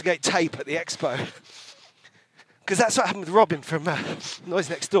investigate tape at the expo. Because that's what happened with Robin from Noise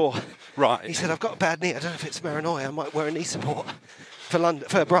Next Door. Right. He said, I've got a bad knee. I don't know if it's paranoia. I might wear a knee support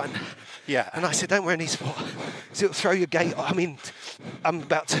for Brighton. Yeah. And I said, don't wear a knee support. So it'll throw your gait off. I mean, I'm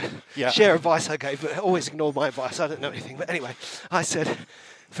about to share advice I gave, but always ignore my advice. I don't know anything. But anyway, I said,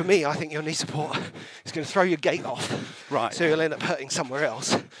 for me, I think your knee support is going to throw your gait off. Right. So you'll end up hurting somewhere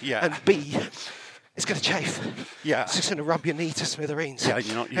else. Yeah. And B, it's going to chafe. Yeah. It's just going to rub your knee to smithereens. Yeah,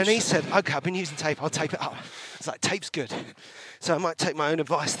 you're not used And he to said, okay, I've been using tape, I'll tape it up. It's like, tape's good. So I might take my own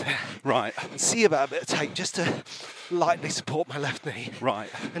advice there. Right. And see about a bit of tape just to lightly support my left knee. Right.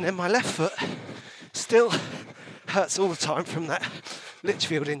 And then my left foot still hurts all the time from that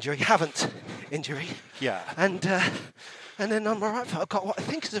Litchfield injury, injury. Yeah. And then on my right foot, I've got what I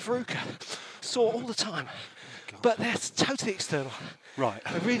think is a verruca. Sore all the time. But that's totally external. Right.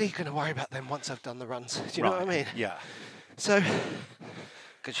 I'm really going to worry about them once I've done the runs. Do you know what I mean? Yeah. So,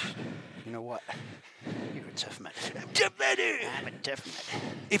 because you know what? You're a tough man. Tough man. I'm a tough man.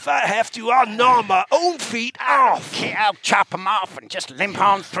 If I have to, I'll gnaw my own feet off. Okay, I'll chop them off and just limp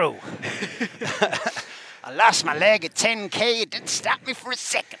on through. I lost my leg at 10K. It didn't stop me for a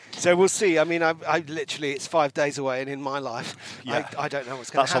second. So we'll see. I mean, I literally, it's 5 days away, and in my life, I don't know what's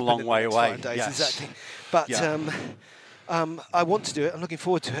going to happen. That's a long way away. 5 days, yes. exactly. But I want to do it. I'm looking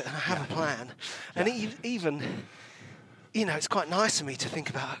forward to it, and I have a plan. And even, you know, it's quite nice for me to think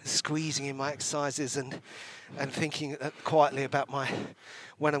about squeezing in my exercises and thinking quietly about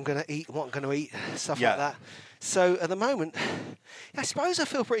when I'm going to eat, what I'm going to eat, stuff like that. So at the moment, I suppose I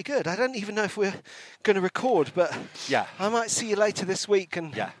feel pretty good. I don't even know if we're going to record, but I might see you later this week,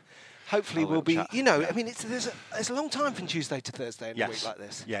 and hopefully we'll be. Chat. You know, I mean, there's a long time from Tuesday to Thursday in a week like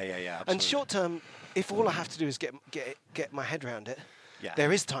this. Yeah. Absolutely. And short term, if all I have to do is get my head around it,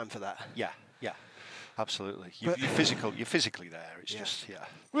 there is time for that. Yeah. Absolutely. You're physically there. It's just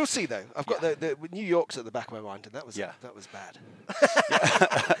We'll see though. I've got the New York's at the back of my mind, and that was bad.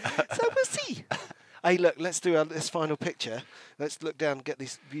 So we'll see. Hey, look, let's do this final picture. Let's look down and get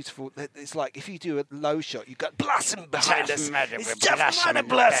this beautiful. It's like if you do a low shot, you've got blossom behind us. It's Tough Mudder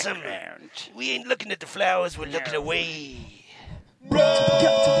blossom. We ain't looking at the flowers, we're looking away.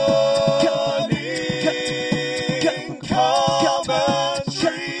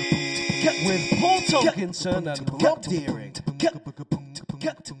 With Paul Tomkinson and Rob Deering.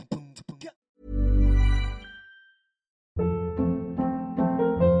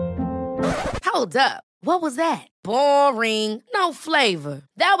 Hold up. What was that? Boring. No flavor.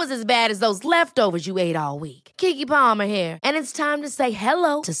 That was as bad as those leftovers you ate all week. Keke Palmer here, and it's time to say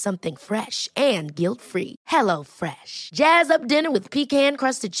hello to something fresh and guilt-free. Hello Fresh. Jazz up dinner with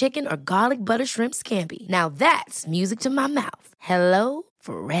pecan-crusted chicken or garlic butter shrimp scampi. Now that's music to my mouth. Hello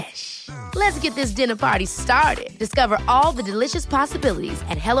Fresh. Let's get this dinner party started. Discover all the delicious possibilities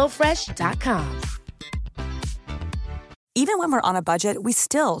at HelloFresh.com. Even when we're on a budget, we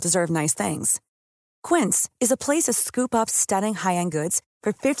still deserve nice things. Quince is a place to scoop up stunning high-end goods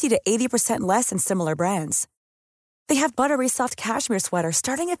for 50 to 80% less than similar brands. They have buttery soft cashmere sweaters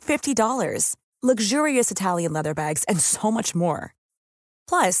starting at $50, luxurious Italian leather bags, and so much more.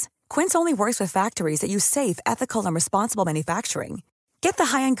 Plus, Quince only works with factories that use safe, ethical, and responsible manufacturing. Get the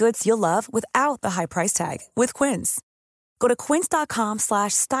high-end goods you'll love without the high price tag with Quince. Go to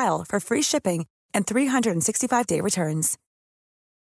quince.com/style for free shipping and 365-day returns.